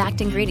scientifically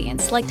backed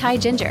ingredients like Thai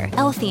ginger,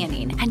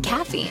 L-theanine, and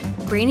caffeine,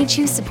 Brainy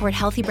Chews support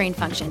healthy brain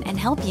function and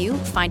help you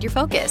find your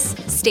focus,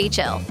 stay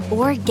chill,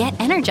 or get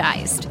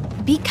energized.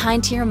 Be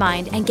kind to your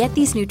mind and get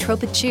these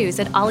nootropic chews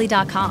at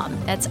ollie.com.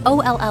 That's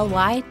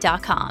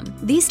OLLY.com.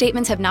 These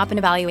statements have not been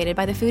evaluated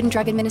by the Food and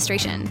Drug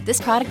Administration. This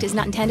product is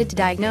not intended to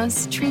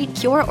diagnose, treat,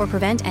 cure, or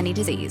prevent any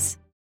disease.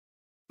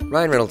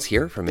 Ryan Reynolds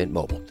here from Mint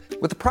Mobile.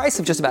 With the price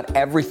of just about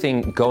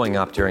everything going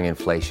up during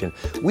inflation,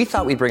 we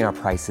thought we'd bring our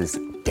prices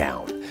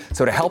down.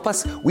 So to help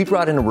us, we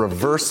brought in a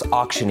reverse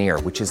auctioneer,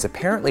 which is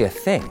apparently a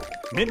thing.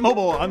 Mint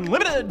Mobile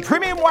Unlimited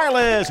Premium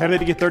Wireless. How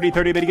to get 30,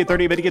 30, bit to get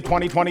 30, bit to get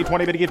 20, 20,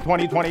 20, bit to get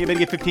 20, 20, bit to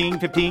get 15,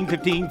 15,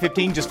 15,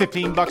 15, just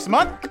 $15 a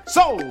month?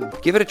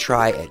 Sold! Give it a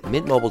try at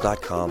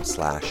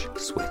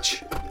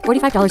mintmobile.com/switch.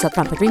 $45 up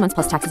front for 3 months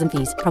plus taxes and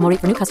fees. Promo rate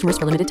for new customers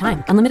for limited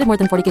time. Unlimited more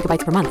than 40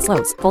 gigabytes per month.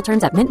 Slows full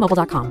terms at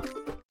mintmobile.com.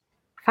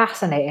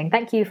 Fascinating.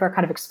 Thank you for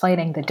kind of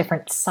explaining the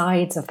different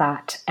sides of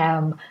that.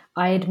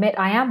 I admit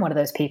I am one of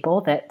those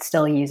people that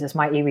still uses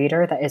my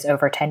e-reader that is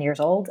over 10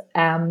 years old.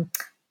 I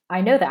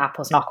know that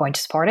Apple's not going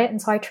to support it,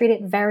 and so I treat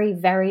it very,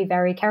 very,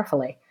 very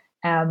carefully.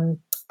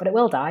 But it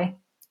will die,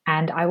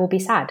 and I will be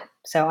sad.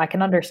 So I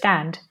can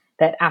understand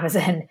that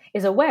Amazon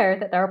is aware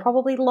that there are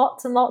probably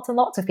lots and lots and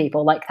lots of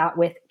people like that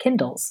with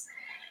Kindles.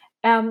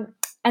 And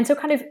so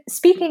kind of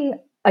speaking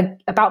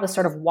about the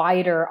sort of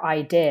wider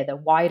idea, the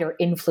wider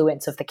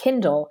influence of the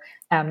Kindle,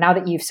 now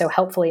that you've so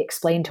helpfully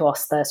explained to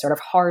us the sort of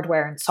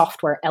hardware and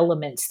software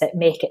elements that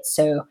make it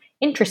so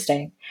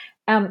interesting,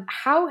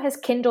 how has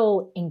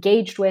Kindle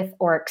engaged with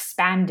or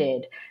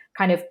expanded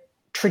kind of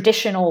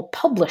traditional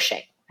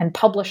publishing and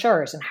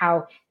publishers and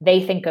how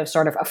they think of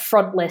sort of a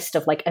front list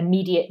of like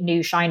immediate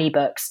new shiny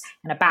books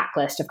and a back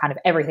list of kind of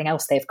everything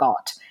else they've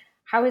got?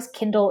 How has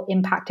Kindle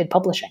impacted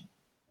publishing?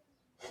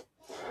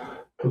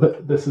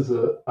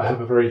 I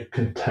have a very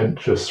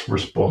contentious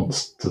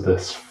response to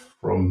this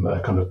from a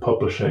kind of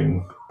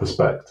publishing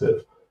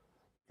perspective.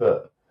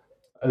 That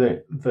I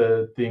think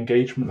the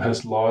engagement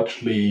has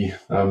largely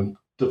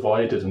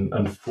divided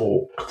and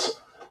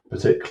forked,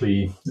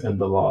 particularly in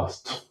the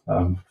last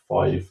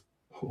 5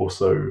 or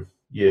so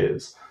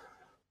years,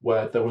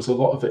 where there was a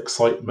lot of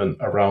excitement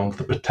around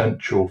the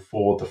potential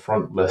for the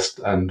front list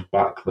and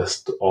back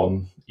list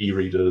on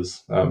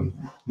e-readers,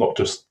 not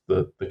just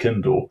the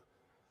Kindle.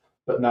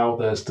 But now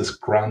there's this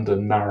grander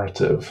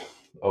narrative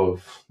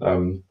of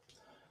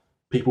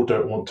people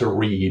don't want to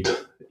read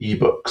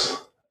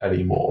ebooks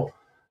anymore,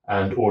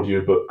 and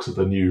audiobooks are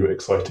the new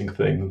exciting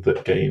thing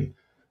that gain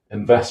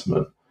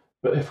investment.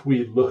 But if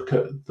we look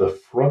at the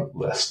front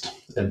list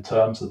in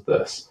terms of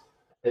this,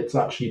 it's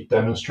actually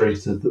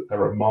demonstrated that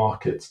there are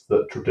markets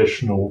that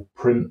traditional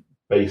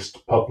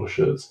print-based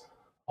publishers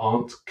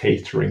aren't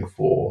catering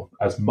for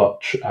as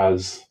much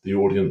as the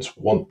audience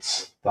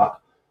wants that.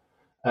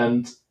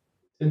 And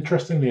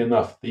interestingly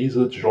enough, these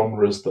are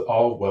genres that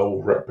are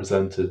well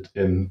represented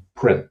in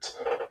print.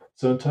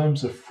 So in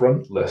terms of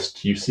front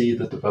list, you see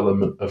the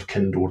development of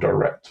Kindle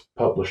Direct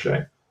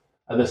Publishing.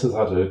 And this has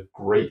had a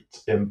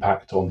great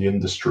impact on the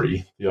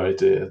industry, the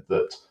idea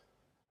that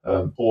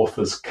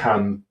authors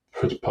can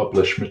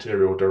publish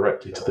material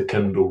directly to the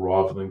Kindle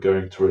rather than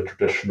going to a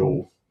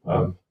traditional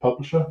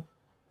publisher.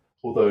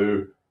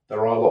 Although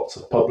there are lots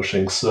of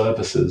publishing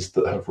services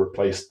that have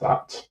replaced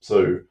that.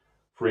 So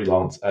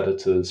freelance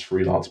editors,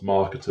 freelance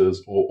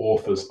marketers, or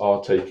authors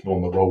are taking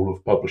on the role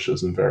of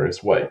publishers in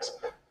various ways.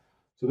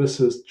 So this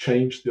has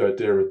changed the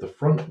idea of the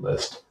front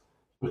list,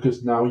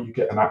 because now you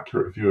get an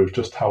accurate view of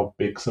just how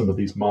big some of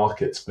these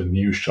markets for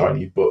new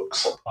shiny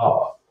books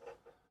are.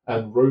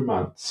 And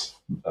romance,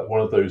 one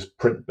of those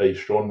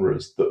print-based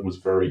genres that was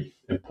very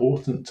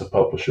important to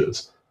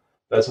publishers,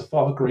 there's a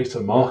far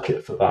greater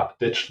market for that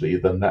digitally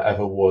than there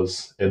ever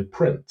was in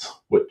print,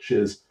 which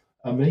is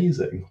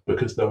amazing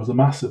because there was a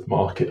massive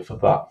market for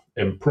that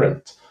in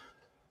print.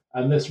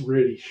 And this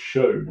really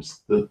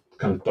shows the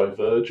kind of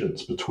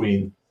divergence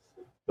between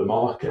the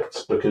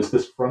markets, because the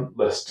front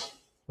list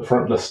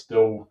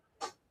still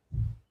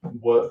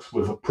works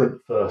with a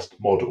print-first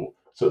model.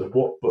 So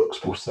what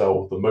books will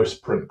sell the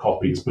most print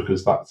copies,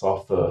 because that's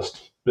our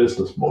first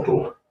business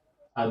model.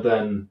 And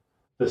then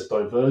this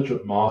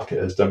divergent market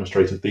has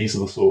demonstrated these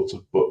are the sorts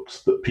of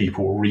books that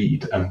people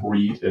read, and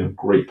read in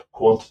great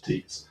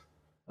quantities.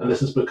 And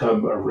this has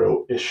become a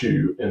real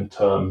issue in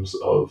terms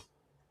of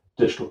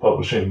digital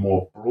publishing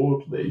more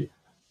broadly,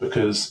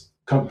 because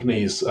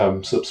companies,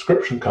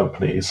 subscription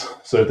companies,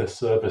 so this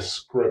service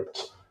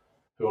Script,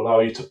 who allow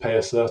you to pay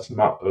a certain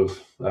amount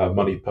of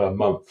money per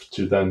month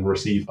to then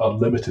receive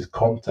unlimited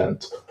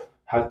content,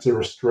 had to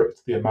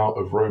restrict the amount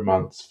of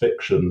romance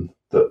fiction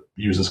that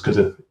users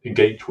could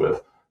engage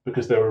with,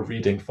 because they were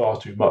reading far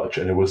too much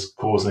and it was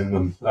causing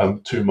them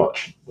too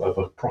much of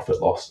a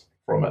profit loss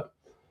from it.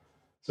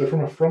 So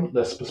from a front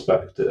list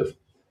perspective,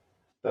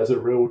 there's a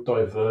real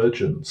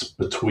divergence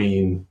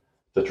between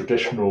the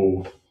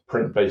traditional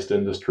print-based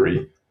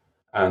industry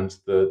and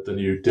the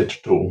new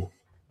digital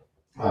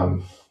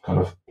kind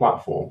of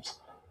platforms.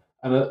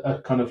 And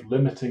a kind of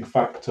limiting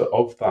factor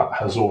of that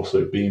has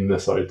also been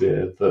this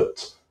idea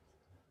that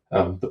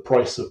the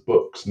price of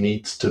books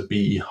needs to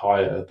be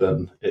higher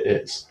than it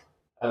is.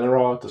 And there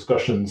are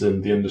discussions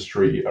in the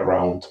industry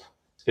around,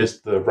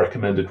 is the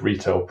recommended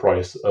retail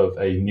price of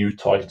a new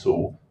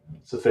title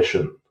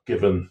sufficient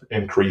given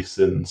increase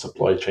in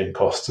supply chain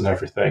costs and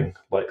everything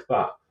like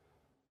that?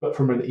 But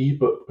from an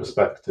ebook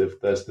perspective,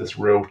 there's this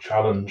real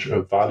challenge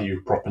of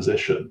value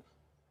proposition,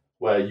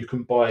 where you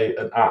can buy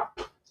an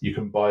app, you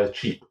can buy a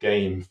cheap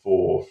game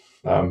for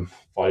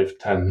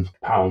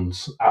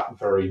 £5-10 at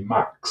very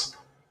max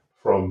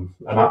from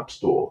an app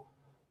store,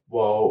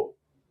 while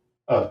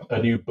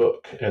a new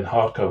book in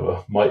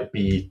hardcover might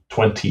be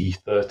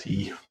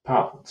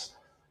 £20-30.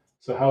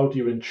 So how do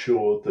you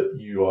ensure that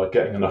you are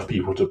getting enough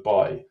people to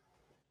buy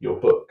your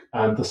book?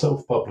 And the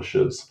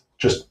self-publishers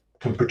just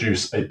can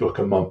produce a book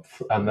a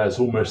month, and there's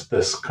almost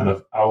this kind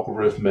of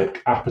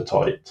algorithmic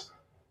appetite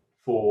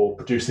for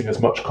producing as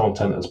much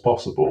content as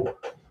possible,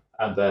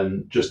 and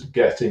then just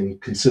getting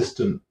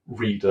consistent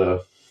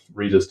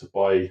readers to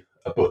buy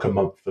a book a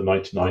month for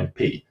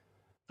 99p.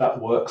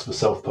 That works for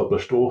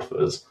self-published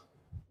authors,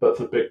 but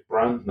for big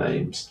brand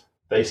names,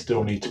 they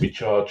still need to be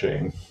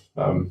charging,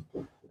 in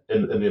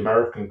the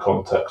American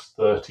context,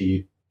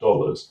 $30,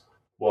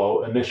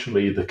 while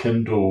initially the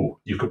Kindle,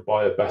 you could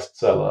buy a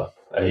bestseller,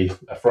 a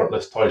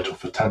frontlist title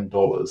for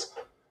 $10,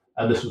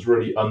 and this was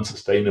really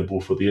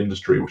unsustainable for the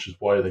industry, which is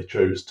why they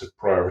chose to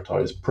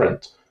prioritize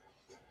print.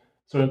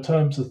 So in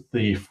terms of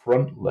the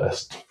front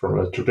list, from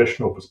a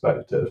traditional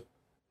perspective,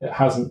 it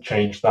hasn't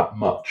changed that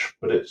much,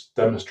 but it's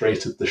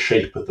demonstrated the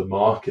shape of the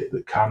market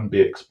that can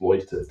be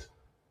exploited.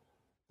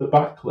 The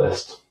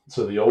backlist,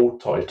 so the old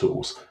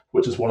titles,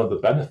 which is one of the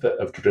benefit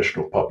of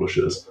traditional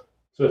publishers.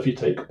 So if you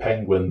take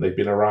Penguin, they've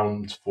been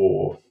around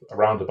for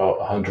around about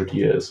 100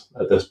 years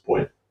at this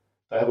point.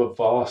 They have a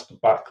vast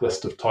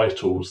backlist of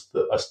titles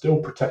that are still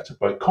protected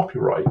by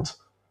copyright,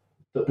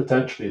 that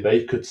potentially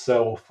they could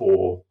sell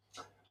for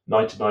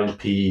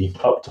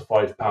 99p up to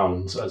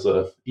 £5 as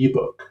an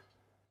ebook.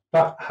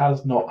 That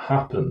has not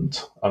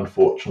happened,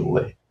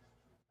 unfortunately.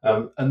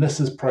 And this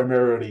is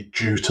primarily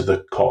due to the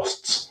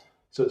costs.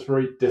 So it's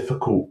very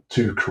difficult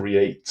to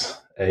create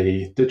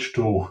a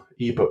digital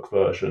ebook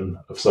version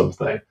of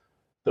something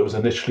that was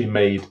initially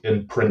made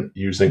in print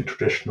using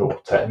traditional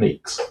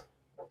techniques.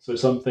 So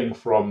something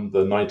from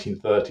the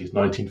 1930s,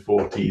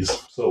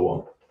 1940s, so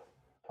on.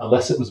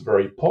 Unless it was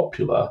very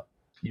popular,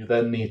 you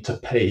then need to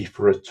pay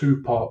for a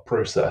 2-part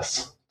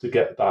process to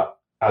get that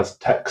as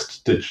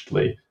text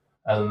digitally,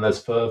 and then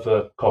there's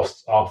further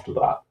costs after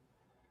that.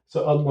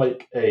 So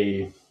unlike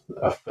a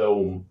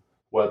film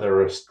where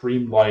there are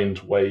streamlined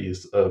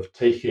ways of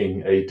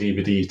taking a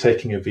DVD,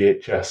 taking a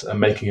VHS, and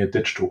making a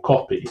digital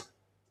copy,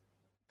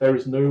 there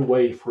is no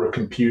way for a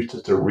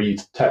computer to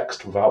read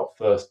text without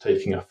first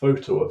taking a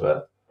photo of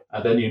it,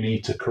 and then you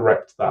need to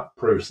correct that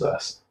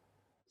process.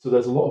 So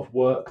there's a lot of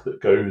work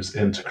that goes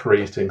into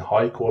creating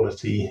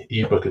high-quality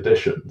ebook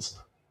editions,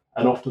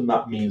 and often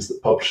that means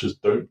that publishers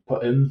don't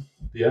put in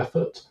the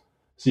effort.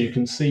 So you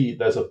can see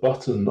there's a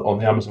button on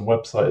the Amazon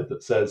website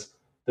that says,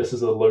 this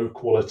is a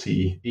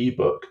low-quality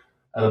ebook,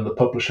 and then the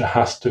publisher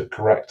has to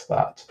correct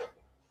that.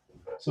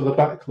 So the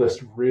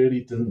backlist really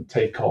didn't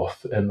take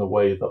off in the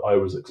way that I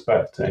was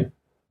expecting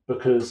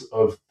because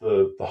of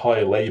the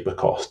high labour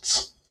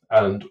costs,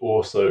 and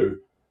also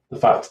the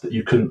fact that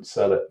you couldn't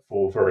sell it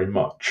for very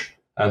much.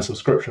 And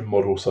subscription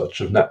models such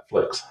as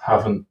Netflix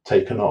haven't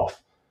taken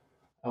off.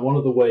 And one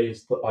of the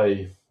ways that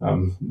I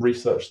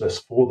researched this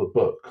for the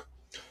book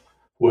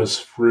was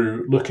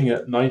through looking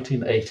at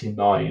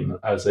 1989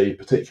 as a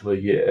particular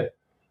year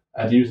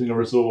and using a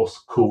resource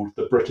called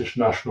the British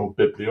National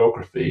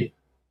Bibliography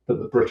that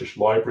the British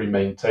Library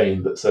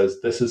maintained that says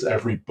this is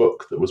every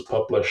book that was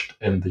published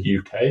in the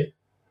UK,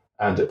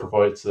 and it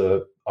provides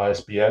a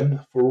ISBN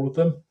for all of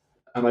them.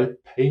 And I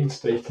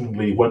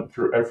painstakingly went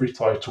through every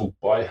title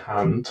by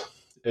hand,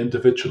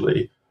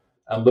 individually,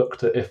 and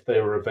looked at if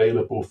they were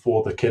available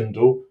for the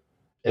Kindle,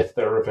 if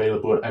they're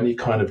available in any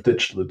kind of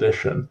digital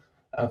edition,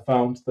 and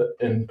found that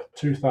in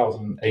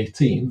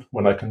 2018,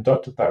 when I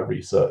conducted that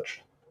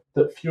research,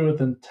 that fewer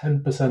than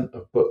 10%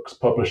 of books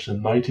published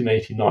in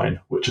 1989,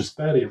 which is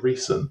fairly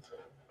recent,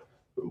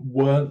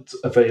 weren't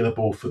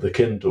available for the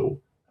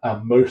Kindle,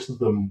 and most of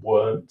them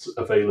weren't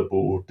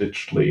available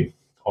digitally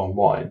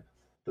online.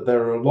 That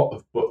there are a lot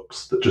of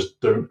books that just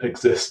don't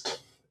exist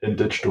in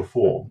digital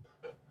form,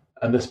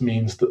 and this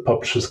means that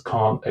publishers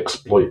can't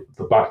exploit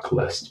the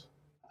backlist.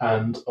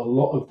 And a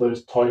lot of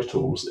those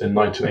titles in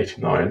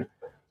 1989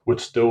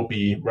 would still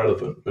be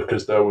relevant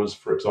because there was,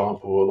 for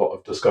example, a lot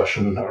of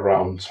discussion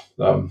around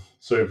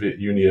Soviet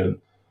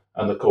Union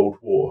and the Cold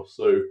War.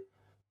 So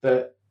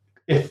that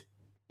if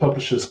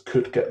publishers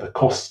could get the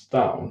costs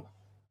down,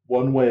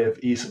 one way of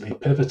easily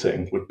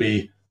pivoting would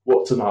be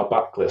what's in our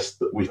backlist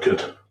that we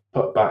could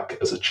put back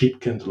as a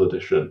cheap Kindle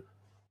edition,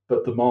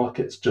 but the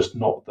market's just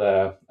not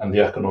there and the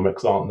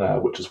economics aren't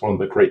there, which is one of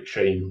the great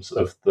shames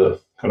of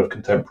the kind of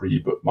contemporary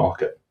ebook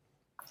market.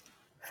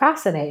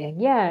 Fascinating.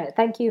 Yeah,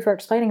 thank you for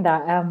explaining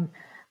that.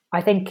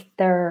 I think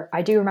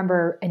I do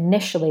remember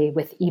initially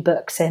with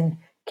ebooks and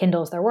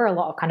Kindles, there were a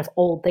lot of kind of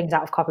old things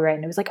out of copyright,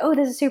 and it was like, oh,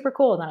 this is super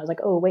cool. And then I was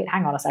like, oh, wait,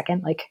 hang on a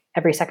second. Like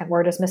every second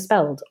word is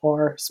misspelled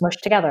or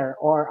smushed together,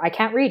 or I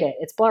can't read it.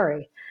 It's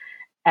blurry.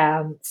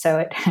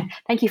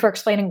 Thank you for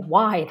explaining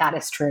why that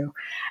is true.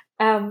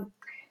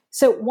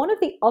 So one of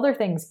the other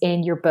things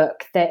in your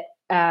book that,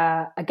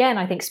 again,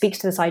 I think speaks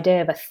to this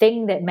idea of a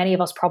thing that many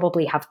of us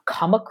probably have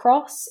come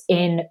across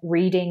in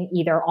reading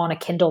either on a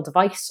Kindle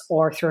device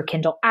or through a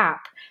Kindle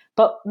app,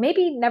 but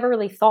maybe never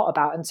really thought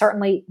about and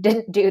certainly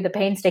didn't do the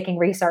painstaking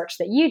research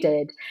that you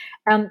did,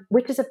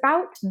 which is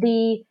about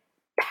the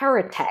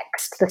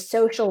paratext, the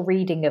social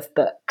reading of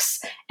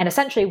books. And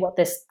essentially what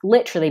this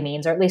literally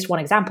means, or at least one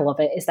example of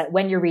it, is that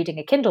when you're reading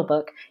a Kindle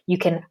book, you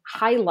can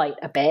highlight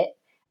a bit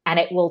and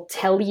it will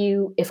tell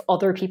you if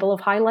other people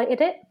have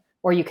highlighted it,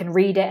 or you can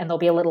read it and there'll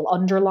be a little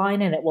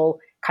underline and it will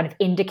kind of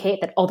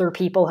indicate that other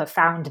people have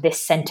found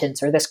this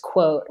sentence or this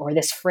quote or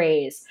this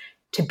phrase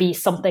to be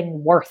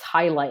something worth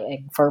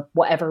highlighting for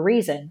whatever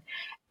reason.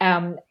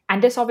 And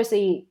this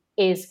obviously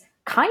is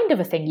kind of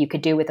a thing you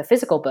could do with a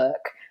physical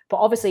book, but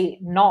obviously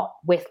not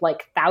with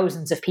like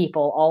thousands of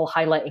people all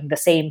highlighting the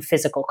same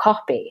physical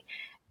copy.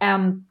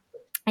 And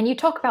you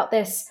talk about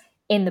this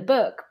in the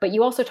book, but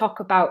you also talk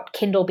about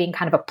Kindle being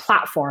kind of a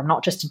platform,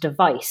 not just a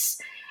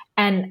device.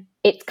 And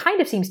it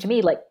kind of seems to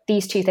me like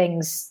these two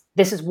things,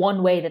 this is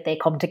one way that they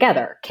come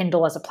together,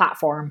 Kindle as a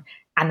platform,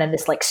 and then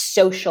this like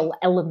social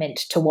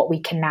element to what we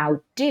can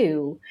now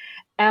do.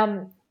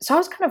 So I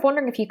was kind of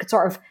wondering if you could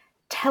sort of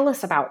tell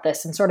us about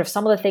this and sort of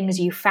some of the things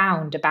you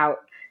found about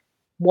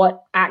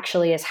what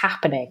actually is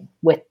happening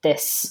with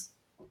this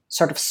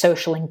sort of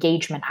social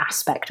engagement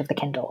aspect of the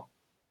Kindle.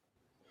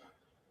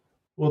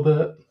 Well,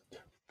 the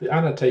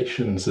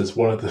annotations is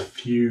one of the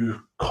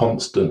few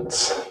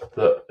constants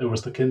that it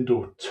was the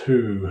Kindle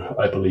 2,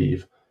 I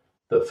believe,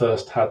 that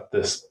first had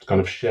this kind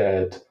of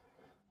shared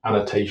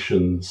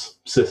annotations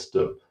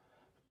system.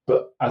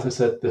 But as I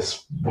said,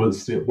 this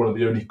was one of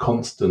the only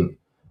constant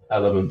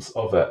elements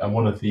of it. And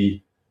one of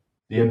the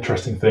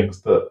interesting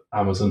things that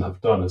Amazon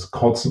have done is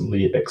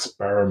constantly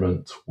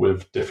experiment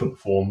with different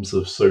forms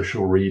of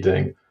social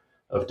reading,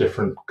 of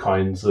different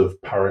kinds of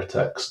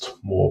paratext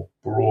more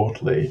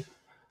broadly.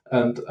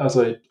 And as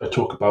I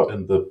talk about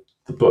in the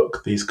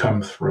book, these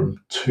come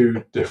from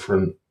two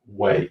different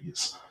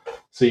ways.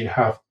 So you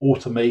have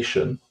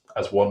automation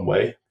as one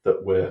way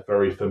that we're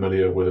very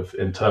familiar with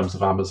in terms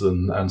of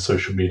Amazon and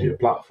social media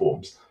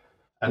platforms,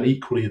 and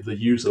equally the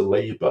user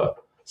labor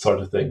side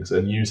of things,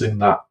 and using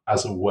that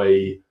as a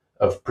way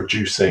of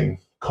producing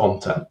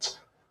content.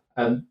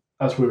 And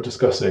as we were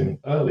discussing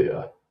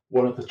earlier,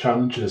 one of the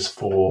challenges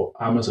for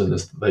Amazon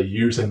is that they're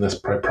using this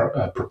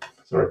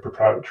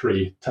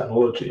proprietary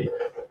technology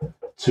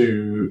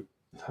to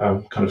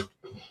kind of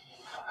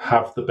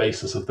have the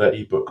basis of their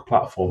ebook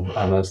platform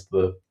and as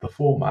the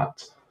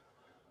format.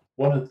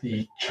 One of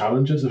the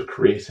challenges of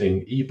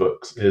creating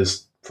ebooks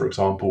is, for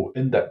example,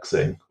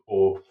 indexing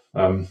or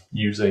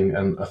using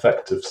an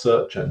effective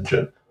search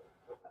engine.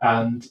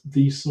 And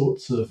these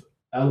sorts of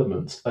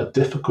elements are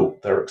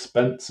difficult, they're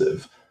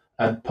expensive,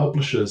 and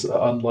publishers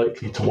are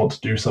unlikely to want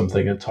to do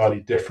something entirely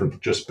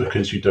different just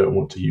because you don't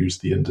want to use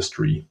the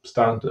industry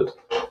standard.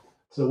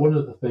 So one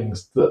of the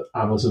things that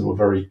Amazon were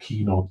very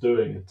keen on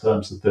doing in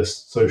terms of this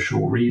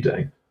social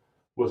reading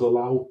was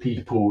allow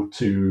people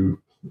to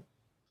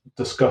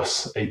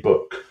discuss a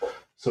book.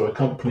 So a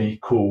company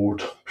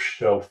called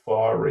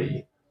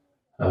Shelfari,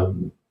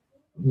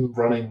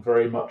 running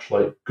very much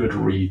like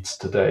Goodreads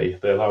today,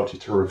 they allowed you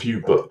to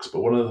review books.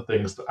 But one of the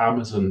things that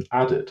Amazon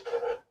added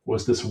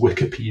was this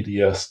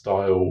Wikipedia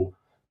style,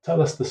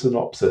 tell us the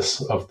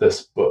synopsis of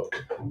this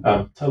book,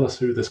 tell us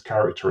who this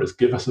character is,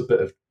 give us a bit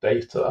of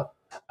data.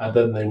 And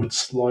then they would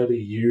slyly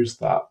use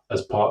that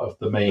as part of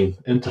the main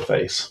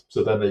interface.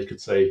 So then they could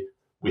say,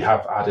 we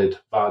have added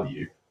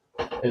value.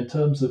 In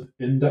terms of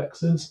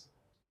indexes,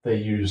 they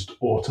used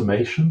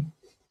automation.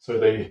 So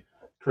they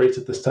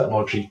created this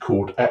technology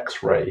called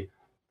X-Ray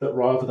that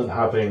rather than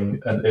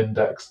having an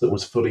index that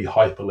was fully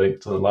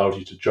hyperlinked and allowed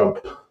you to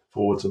jump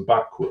forwards and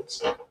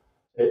backwards,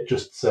 it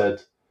just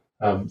said,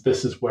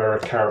 this is where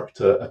a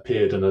character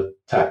appeared in a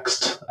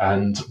text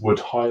and would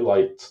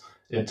highlight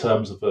in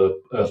terms of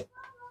a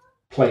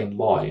plain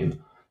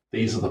line,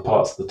 these are the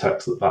parts of the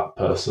text that that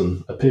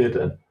person appeared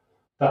in.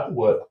 That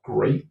worked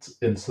great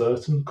in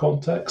certain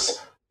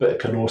contexts, but it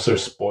can also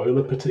spoil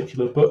a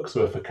particular book.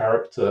 So if a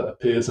character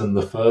appears in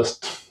the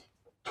first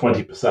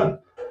 20%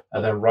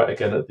 and then right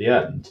again at the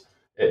end,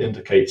 it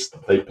indicates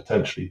that they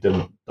potentially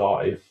didn't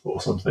die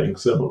or something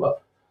similar.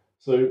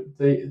 So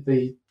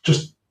they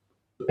just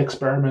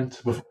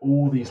experimented with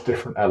all these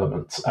different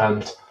elements,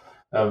 and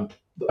I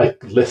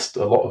list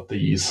a lot of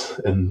these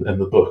in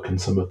the book and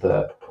some of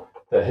their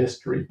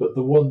history, but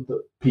the one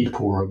that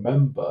people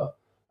remember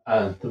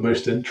and the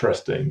most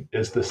interesting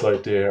is this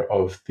idea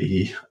of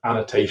the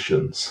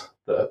annotations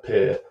that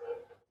appear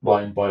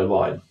line by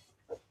line.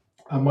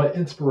 And my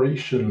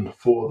inspiration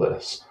for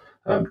this,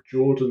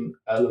 Jordan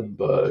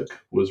Ellenberg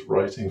was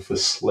writing for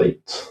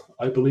Slate,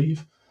 I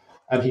believe,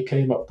 and he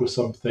came up with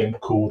something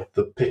called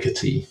the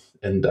Piketty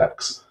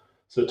Index.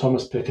 So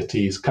Thomas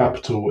Piketty's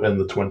Capital in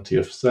the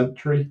 20th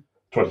century,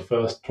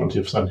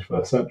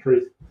 21st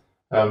century,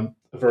 a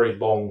very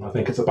long, I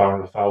think it's about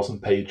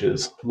 1,000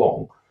 pages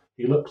long.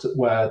 He looked at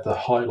where the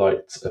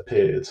highlights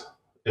appeared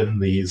in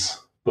these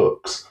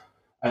books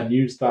and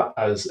used that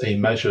as a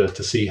measure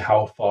to see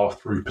how far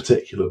through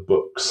particular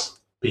books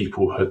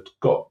people had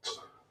got,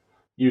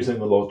 using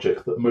the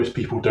logic that most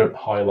people don't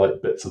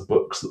highlight bits of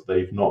books that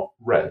they've not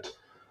read.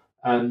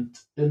 And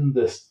in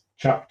this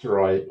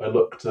chapter, I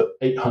looked at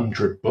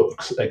 800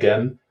 books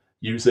again,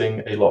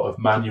 using a lot of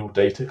manual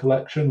data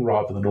collection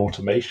rather than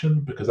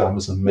automation, because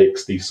Amazon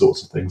makes these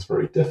sorts of things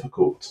very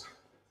difficult.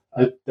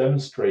 I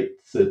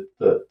demonstrated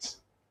that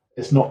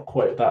it's not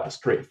quite that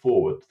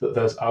straightforward, that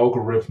there's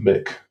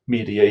algorithmic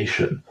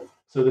mediation.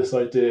 So this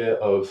idea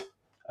of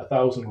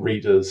 1,000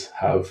 readers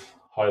have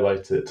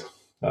highlighted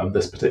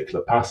this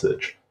particular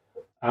passage.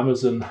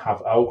 Amazon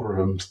have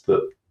algorithms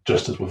that,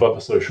 just as with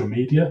other social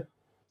media,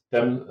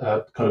 kind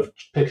of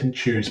pick and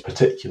choose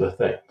particular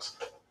things.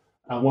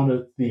 And one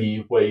of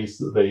the ways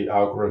that they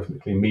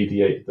algorithmically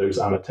mediate those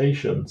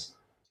annotations,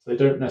 they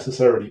don't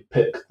necessarily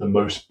pick the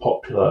most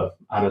popular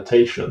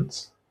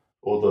annotations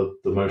or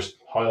the most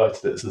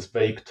highlighted. It's this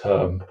vague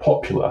term,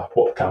 popular,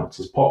 what counts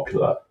as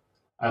popular.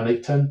 And they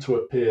tend to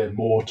appear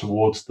more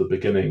towards the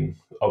beginning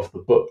of the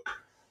book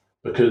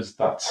because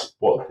that's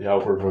what the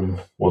algorithm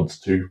wants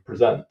to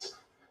present.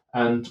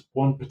 And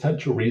one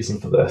potential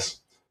reason for this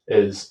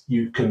is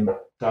you can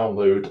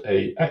download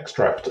an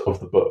extract of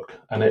the book,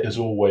 and it is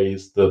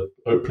always the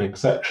opening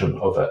section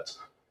of it.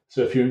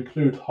 So if you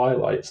include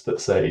highlights that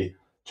say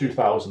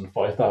 2,000,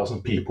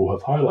 5,000 people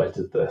have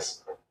highlighted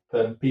this,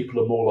 then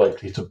people are more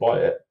likely to buy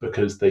it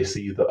because they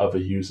see that other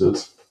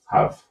users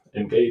have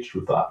engaged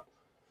with that.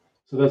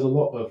 So there's a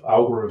lot of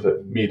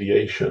algorithmic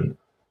mediation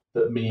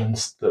that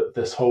means that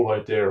this whole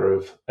idea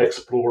of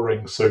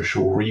exploring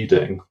social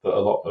reading that a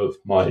lot of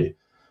my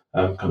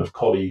kind of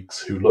colleagues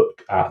who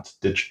look at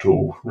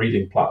digital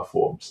reading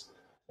platforms,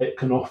 it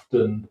can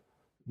often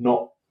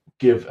not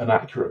give an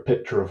accurate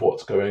picture of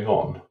what's going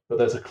on. But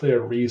there's a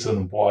clear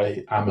reason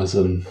why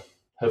Amazon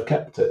have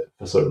kept it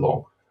for so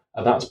long.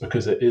 And that's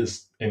because it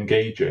is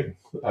engaging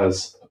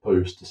as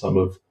opposed to some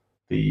of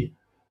the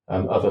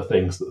other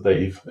things that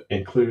they've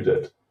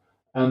included.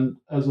 And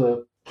as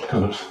a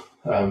kind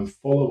of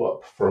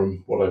follow-up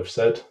from what I've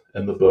said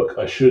in the book,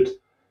 I should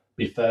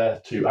be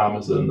fair to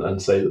Amazon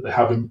and say that they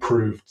have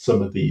improved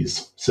some of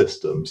these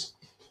systems.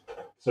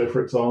 So,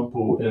 for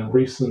example, in a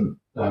recent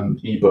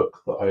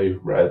ebook that I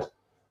read,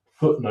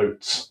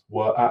 footnotes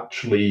were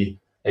actually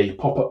a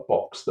pop-up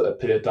box that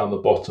appeared down the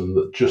bottom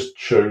that just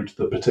showed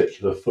the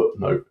particular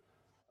footnote,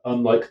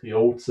 unlike the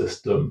old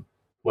system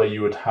where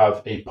you would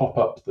have a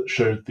pop-up that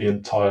showed the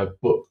entire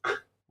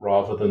book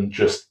rather than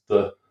just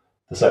the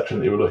section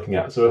that you were looking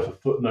at. So if a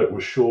footnote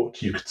was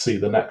short, you could see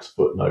the next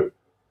footnote.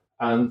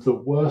 And the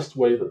worst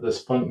way that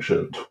this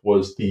functioned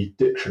was the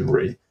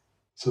dictionary.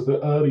 So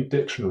the early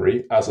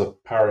dictionary as a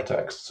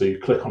paratext, so you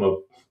click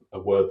on a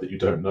word that you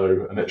don't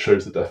know and it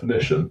shows the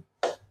definition.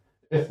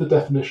 If the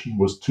definition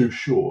was too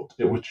short,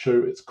 it would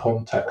show its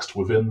context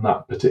within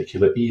that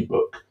particular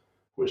ebook,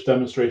 which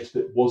demonstrated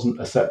it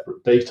wasn't a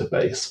separate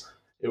database.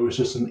 It was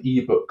just an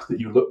ebook that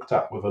you looked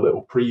at with a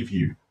little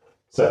preview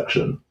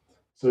section.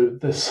 So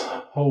this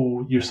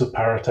whole use of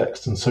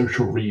paratext and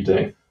social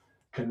reading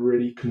can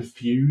really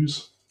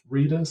confuse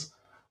readers.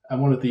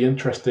 And one of the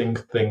interesting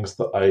things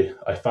that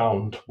I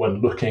found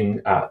when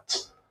looking at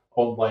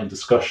online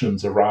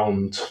discussions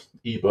around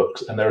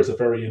ebooks, and there is a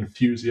very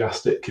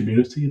enthusiastic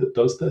community that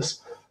does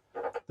this,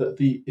 that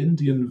the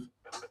Indian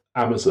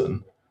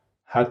Amazon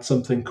had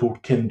something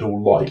called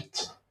Kindle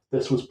Lite.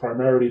 This was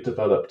primarily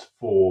developed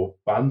for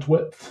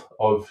bandwidth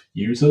of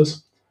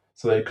users,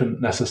 so they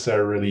couldn't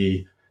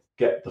necessarily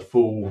get the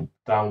full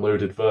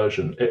downloaded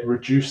version. It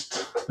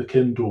reduced the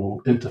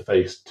Kindle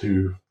interface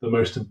to the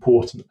most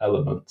important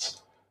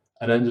elements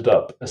and ended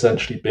up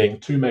essentially being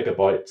 2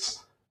 megabytes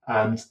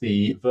and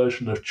the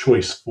version of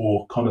choice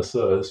for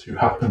connoisseurs who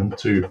happen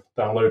to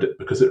download it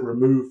because it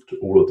removed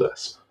all of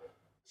this.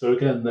 So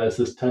again, there's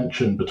this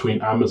tension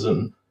between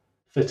Amazon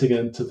fitting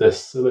into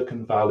this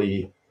Silicon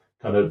Valley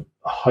kind of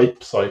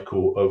hype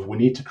cycle of we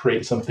need to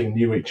create something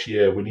new each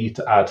year, we need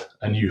to add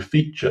a new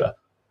feature,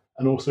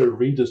 and also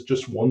readers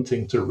just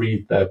wanting to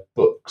read their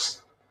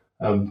books.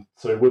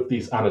 So with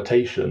these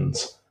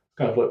annotations,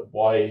 kind of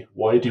like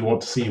why do you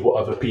want to see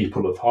what other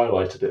people have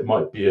highlighted? It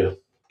might be a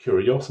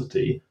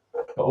curiosity,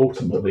 but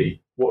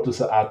ultimately, what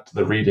does it add to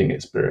the reading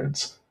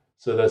experience?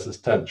 So there's this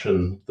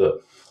tension that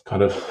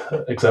kind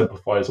of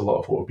exemplifies a lot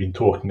of what we've been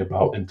talking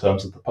about in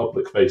terms of the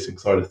public-facing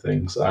side of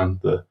things and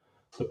the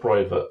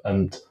private,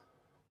 and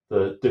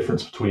the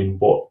difference between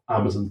what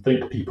Amazon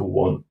think people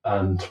want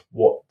and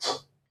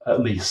what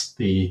at least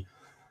the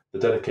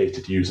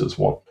dedicated users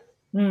want.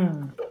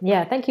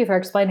 Yeah, thank you for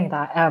explaining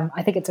that.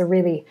 I think it's a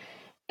really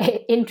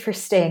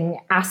interesting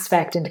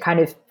aspect, and kind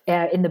of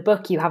in the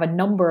book you have a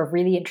number of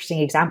really interesting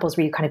examples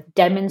where you kind of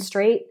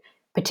demonstrate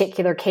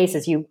particular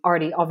cases. You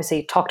already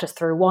obviously talked us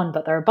through one,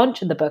 but there are a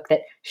bunch in the book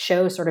that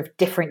show sort of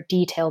different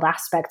detailed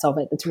aspects of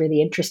it that's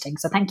really interesting.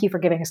 So thank you for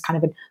giving us kind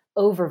of an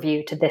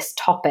overview to this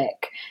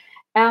topic.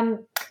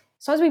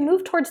 So as we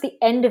move towards the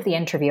end of the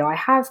interview, I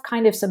have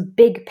kind of some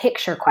big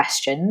picture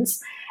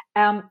questions.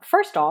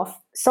 First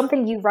off,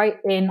 something you write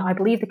in, I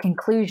believe, the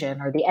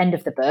conclusion or the end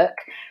of the book,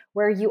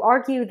 where you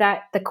argue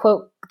that the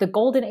quote, the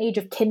golden age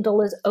of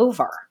Kindle is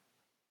over.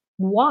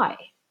 Why?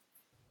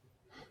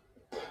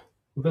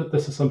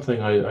 This is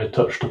something I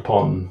touched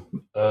upon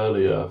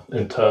earlier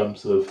in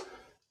terms of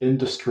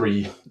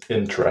industry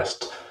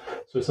interest.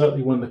 So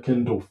certainly when the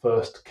Kindle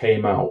first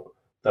came out,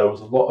 there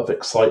was a lot of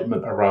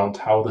excitement around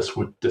how this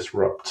would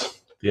disrupt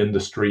the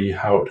industry,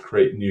 how it would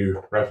create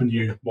new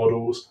revenue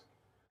models.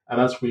 And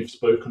as we've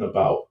spoken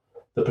about,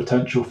 the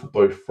potential for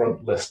both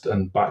front list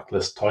and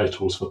backlist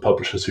titles for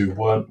publishers who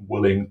weren't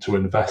willing to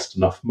invest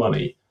enough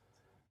money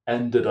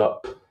ended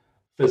up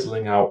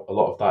fizzling out a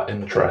lot of that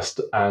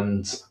interest.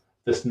 And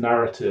this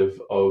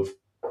narrative of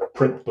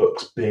print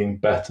books being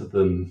better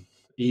than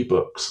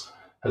ebooks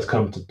has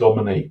come to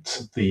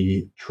dominate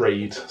the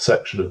trade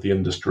section of the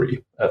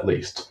industry, at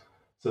least.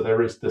 So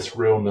there is this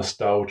real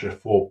nostalgia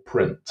for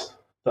print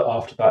that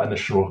after that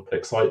initial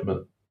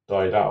excitement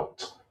died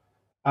out.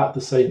 At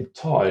the same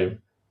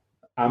time,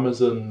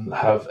 Amazon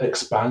have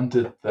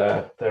expanded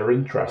their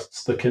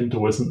interests. The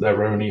Kindle isn't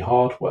their only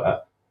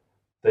hardware.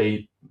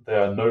 They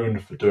are known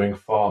for doing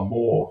far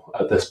more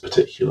at this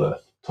particular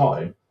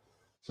time.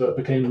 So it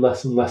became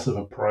less and less of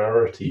a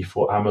priority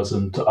for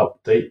Amazon to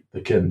update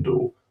the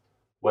Kindle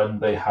when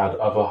they had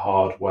other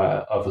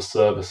hardware, other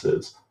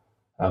services,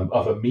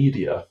 other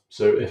media.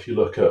 So if you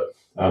look at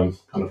kind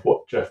of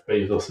what Jeff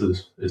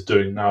Bezos is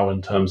doing now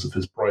in terms of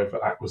his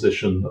private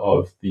acquisition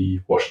of the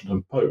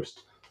Washington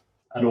Post,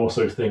 and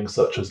also things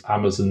such as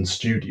Amazon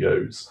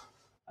Studios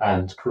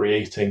and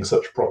creating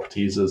such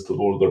properties as the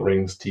Lord of the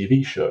Rings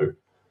TV show,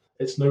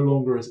 it's no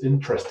longer as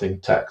interesting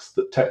text.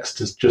 That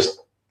text is just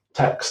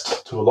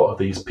text to a lot of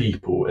these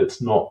people.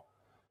 It's not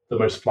the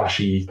most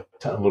flashy,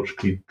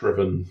 technologically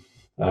driven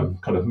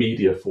kind of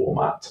media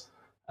format.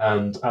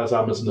 And as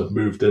Amazon have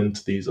moved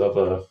into these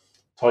other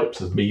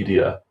types of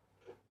media,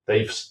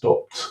 they've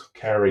stopped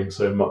caring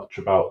so much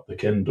about the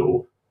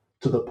Kindle,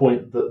 to the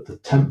point that the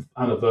 10th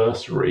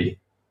anniversary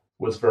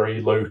was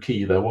very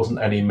low-key. There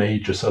wasn't any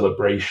major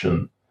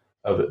celebration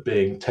of it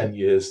being 10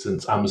 years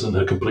since Amazon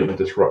had completely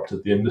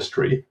disrupted the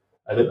industry.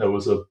 I think there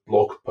was a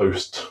blog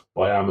post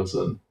by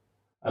Amazon,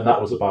 and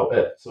that was about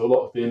it. So a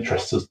lot of the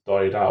interest has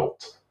died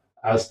out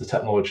as the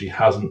technology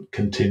hasn't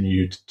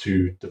continued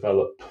to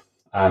develop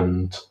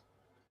and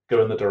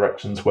go in the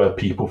directions where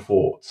people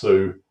thought.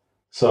 So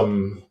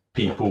some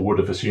people would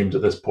have assumed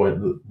at this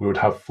point that we would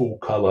have full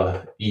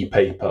colour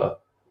e-paper,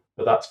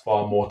 but that's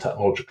far more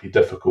technologically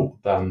difficult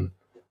than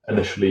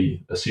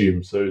initially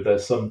assumed. So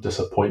there's some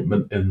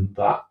disappointment in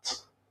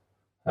that.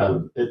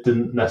 It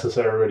didn't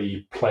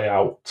necessarily play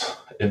out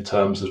in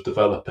terms of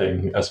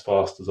developing as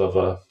fast as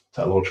other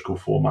technological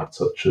formats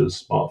such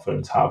as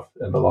smartphones have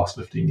in the last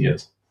 15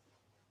 years.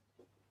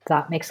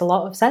 That makes a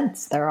lot of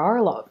sense.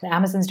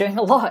 Amazon's doing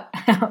a lot.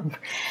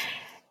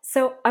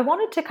 So I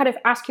wanted to kind of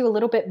ask you a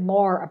little bit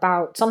more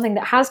about something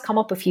that has come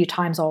up a few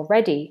times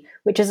already,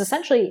 which is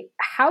essentially,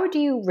 how do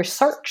you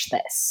research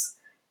this?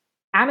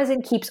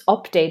 Amazon keeps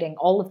updating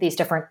all of these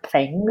different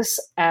things.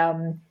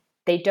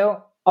 They don't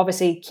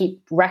obviously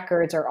keep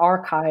records or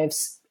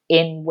archives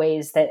in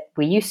ways that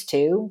we used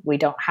to. We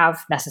don't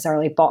have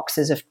necessarily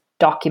boxes of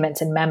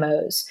documents and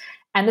memos.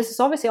 And this is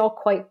obviously all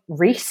quite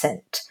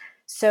recent.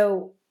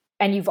 So,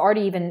 and you've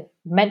already even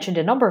mentioned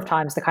a number of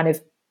times the kind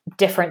of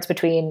difference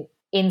between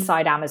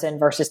inside Amazon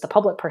versus the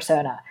public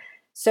persona.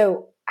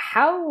 So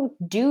how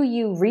do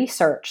you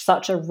research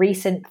such a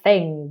recent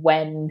thing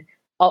when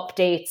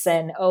updates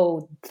and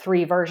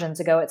 3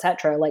 versions ago,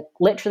 etc., like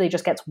literally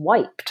just gets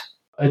wiped?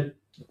 A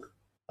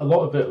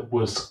lot of it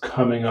was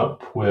coming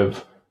up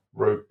with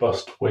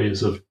robust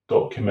ways of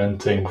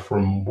documenting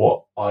from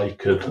what I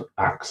could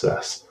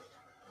access.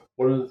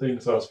 One of the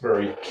things I was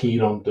very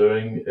keen on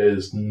doing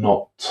is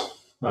not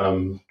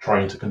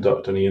trying to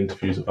conduct any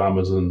interviews of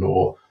Amazon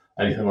or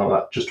anything like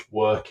that, just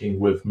working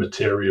with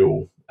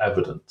material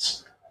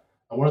evidence.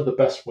 And one of the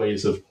best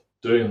ways of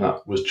doing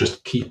that was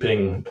just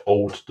keeping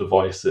old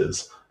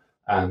devices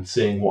and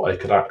seeing what I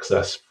could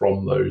access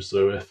from those.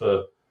 So if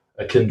a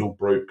Kindle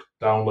broke,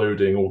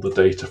 downloading all the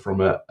data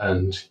from it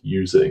and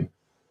using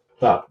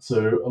that.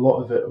 So a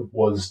lot of it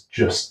was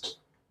just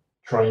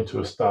trying to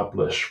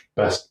establish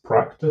best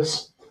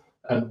practice.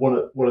 And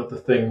one of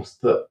the things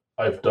that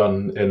I've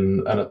done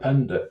in an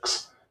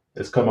appendix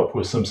is come up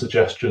with some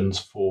suggestions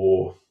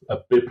for a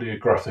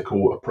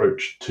bibliographical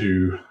approach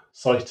to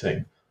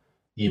citing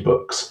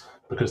ebooks,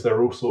 because there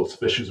are all sorts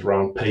of issues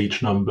around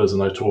page numbers,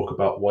 and I talk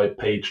about why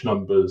page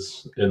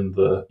numbers in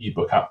the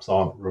ebook apps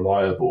aren't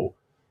reliable,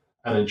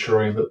 and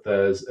ensuring that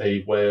there's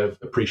a way of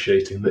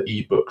appreciating that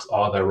ebooks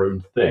are their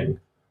own thing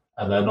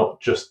and they're not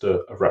just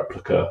a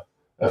replica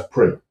of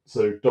print.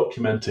 So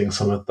documenting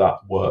some of that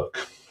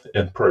work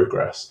in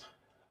progress.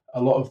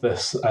 A lot of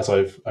this, as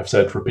I've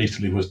said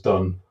repeatedly, was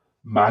done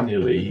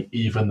manually,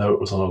 even though it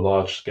was on a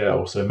large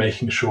scale. So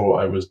making sure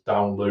I was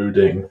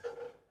downloading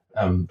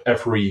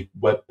every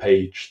web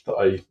page that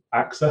I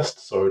accessed,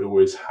 so I'd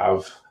always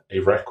have a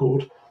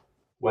record.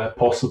 Where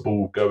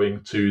possible, going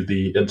to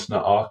the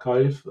Internet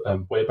Archive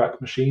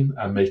Wayback Machine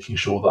and making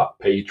sure that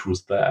page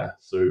was there.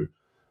 So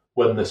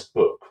when this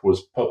book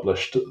was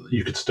published,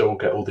 you could still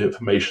get all the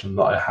information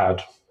that I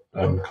had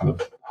kind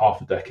of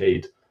half a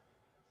decade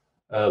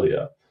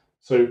earlier.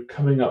 So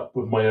coming up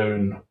with my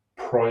own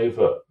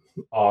private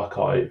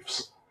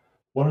archives,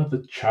 one of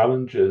the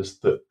challenges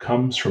that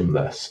comes from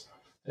this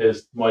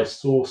is my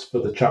source for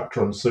the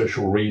chapter on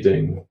social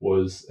reading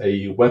was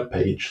a web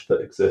page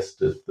that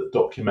existed that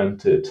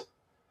documented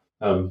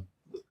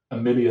a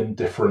million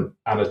different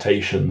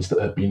annotations that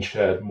had been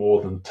shared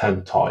more than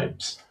 10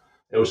 times.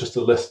 It was just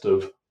a list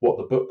of what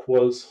the book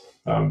was,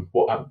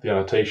 what the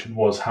annotation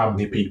was, how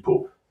many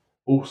people,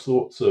 all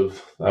sorts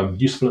of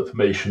useful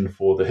information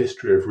for the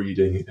history of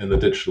reading in the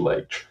digital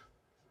age.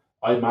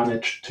 I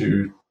managed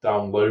to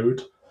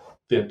download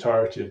the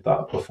entirety of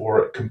that before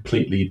it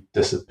completely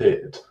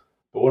disappeared.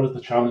 But one of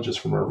the challenges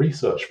from a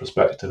research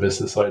perspective is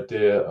this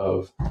idea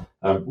of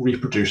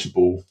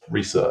reproducible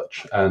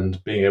research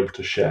and being able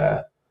to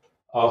share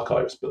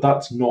archives. But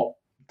that's not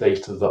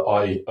data that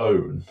I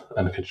own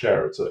and can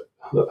share it. So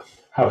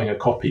having a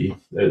copy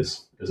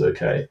is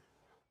okay.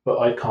 But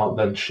I can't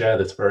then share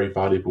this very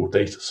valuable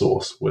data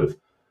source with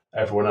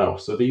everyone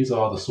else. So these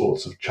are the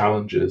sorts of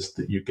challenges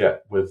that you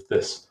get with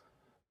this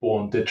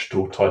born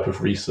digital type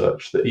of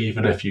research, that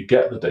even if you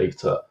get the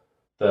data,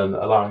 then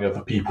allowing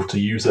other people to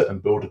use it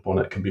and build upon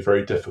it can be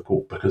very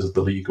difficult because of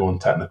the legal and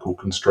technical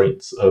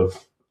constraints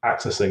of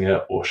accessing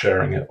it or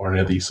sharing it or any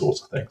of these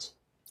sorts of things.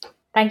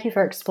 Thank you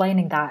for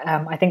explaining that.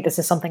 I think this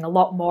is something a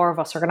lot more of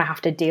us are going to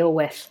have to deal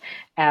with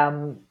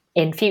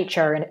in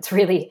future. And it's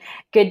really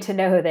good to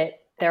know that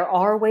there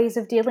are ways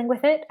of dealing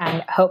with it.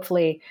 And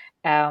hopefully,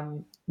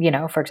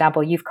 for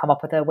example, you've come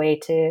up with a way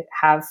to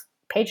have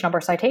page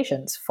number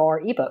citations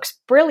for ebooks.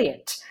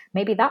 Brilliant.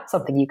 Maybe that's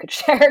something you could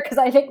share, because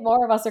I think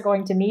more of us are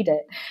going to need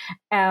it.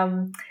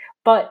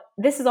 But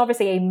this is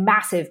obviously a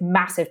massive,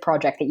 massive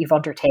project that you've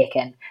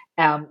undertaken,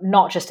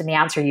 not just in the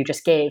answer you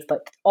just gave,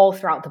 but all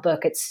throughout the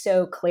book. It's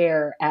so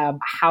clear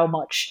how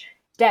much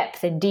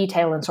depth and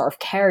detail and sort of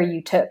care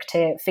you took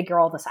to figure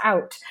all this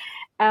out.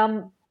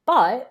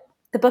 But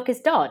the book is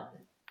done.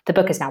 The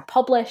book is now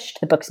published.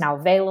 The book is now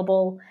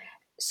available.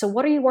 So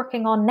what are you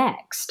working on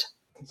next?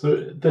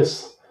 So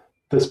this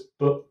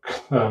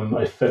book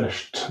I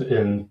finished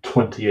in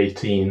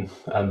 2018,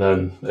 and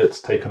then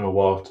it's taken a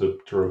while to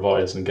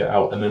revise and get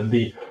out. And in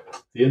the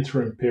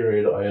interim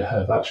period, I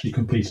have actually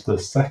completed a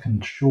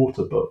second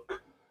shorter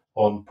book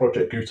on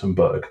Project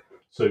Gutenberg.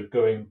 So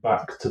going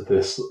back to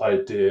this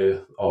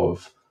idea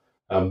of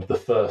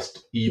the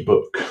first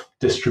ebook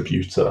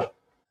distributor,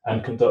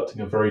 and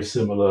conducting a very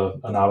similar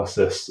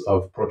analysis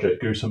of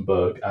Project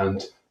Gutenberg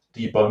and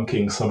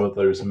debunking some of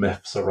those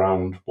myths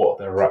around what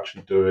they were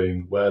actually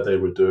doing, where they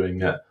were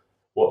doing it,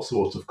 what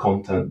sort of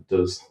content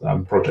does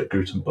Project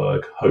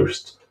Gutenberg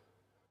host.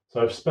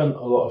 So I've spent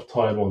a lot of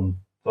time on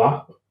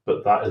that,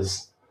 but that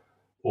is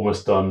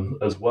almost done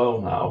as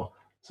well now.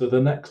 So the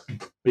next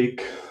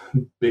big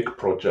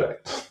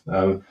project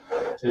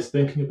is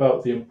thinking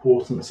about the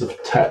importance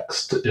of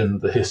text in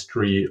the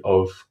history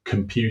of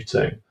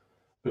computing.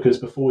 Because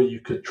before you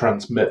could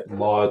transmit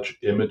large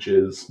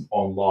images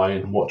online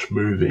and watch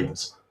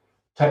movies,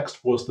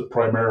 text was the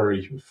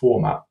primary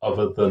format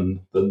other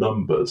than the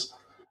numbers.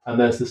 And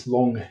there's this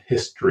long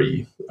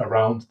history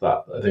around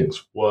that I think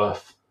is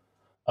worth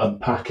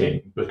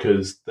unpacking,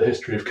 because the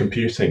history of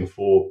computing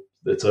for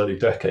its early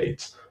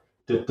decades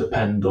did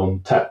depend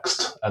on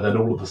text. And then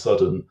all of a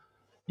sudden,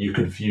 you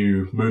could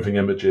view moving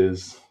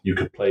images, you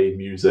could play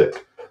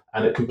music,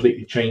 and it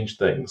completely changed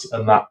things.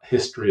 And that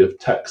history of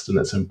text and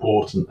its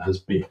importance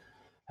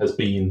has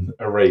been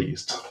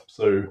erased.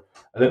 So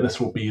I think this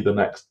will be the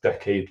next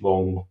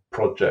decade-long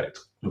project.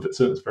 It's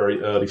in its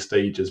very early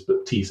stages,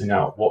 but teasing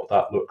out what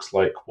that looks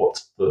like,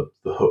 what's the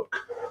hook,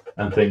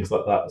 and things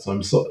like that.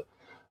 So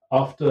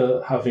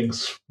after having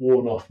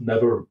sworn off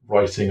never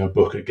writing a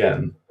book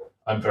again,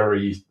 I'm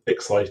very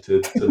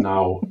excited to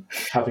now,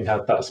 having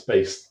had that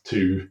space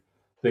to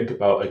think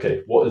about,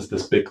 okay, what is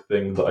this big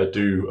thing that I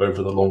do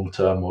over the long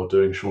term, or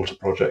doing shorter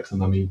projects in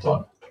the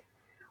meantime?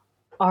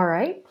 All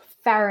right,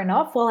 fair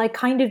enough. Well, I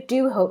kind of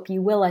do hope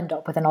you will end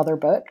up with another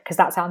book, because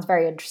that sounds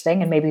very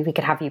interesting, and maybe we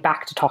could have you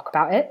back to talk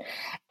about it.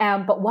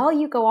 But while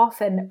you go off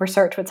and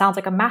research what sounds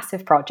like a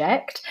massive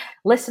project,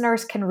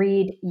 listeners can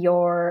read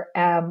your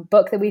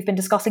book that we've been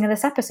discussing in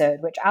this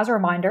episode, which, as a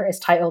reminder, is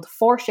titled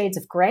 4 Shades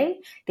of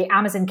Grey, the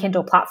Amazon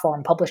Kindle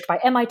platform, published by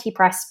MIT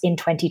Press in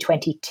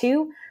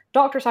 2022.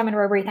 Dr. Simon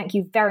Roberry, thank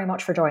you very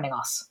much for joining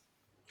us.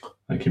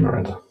 Thank you,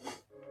 Miranda.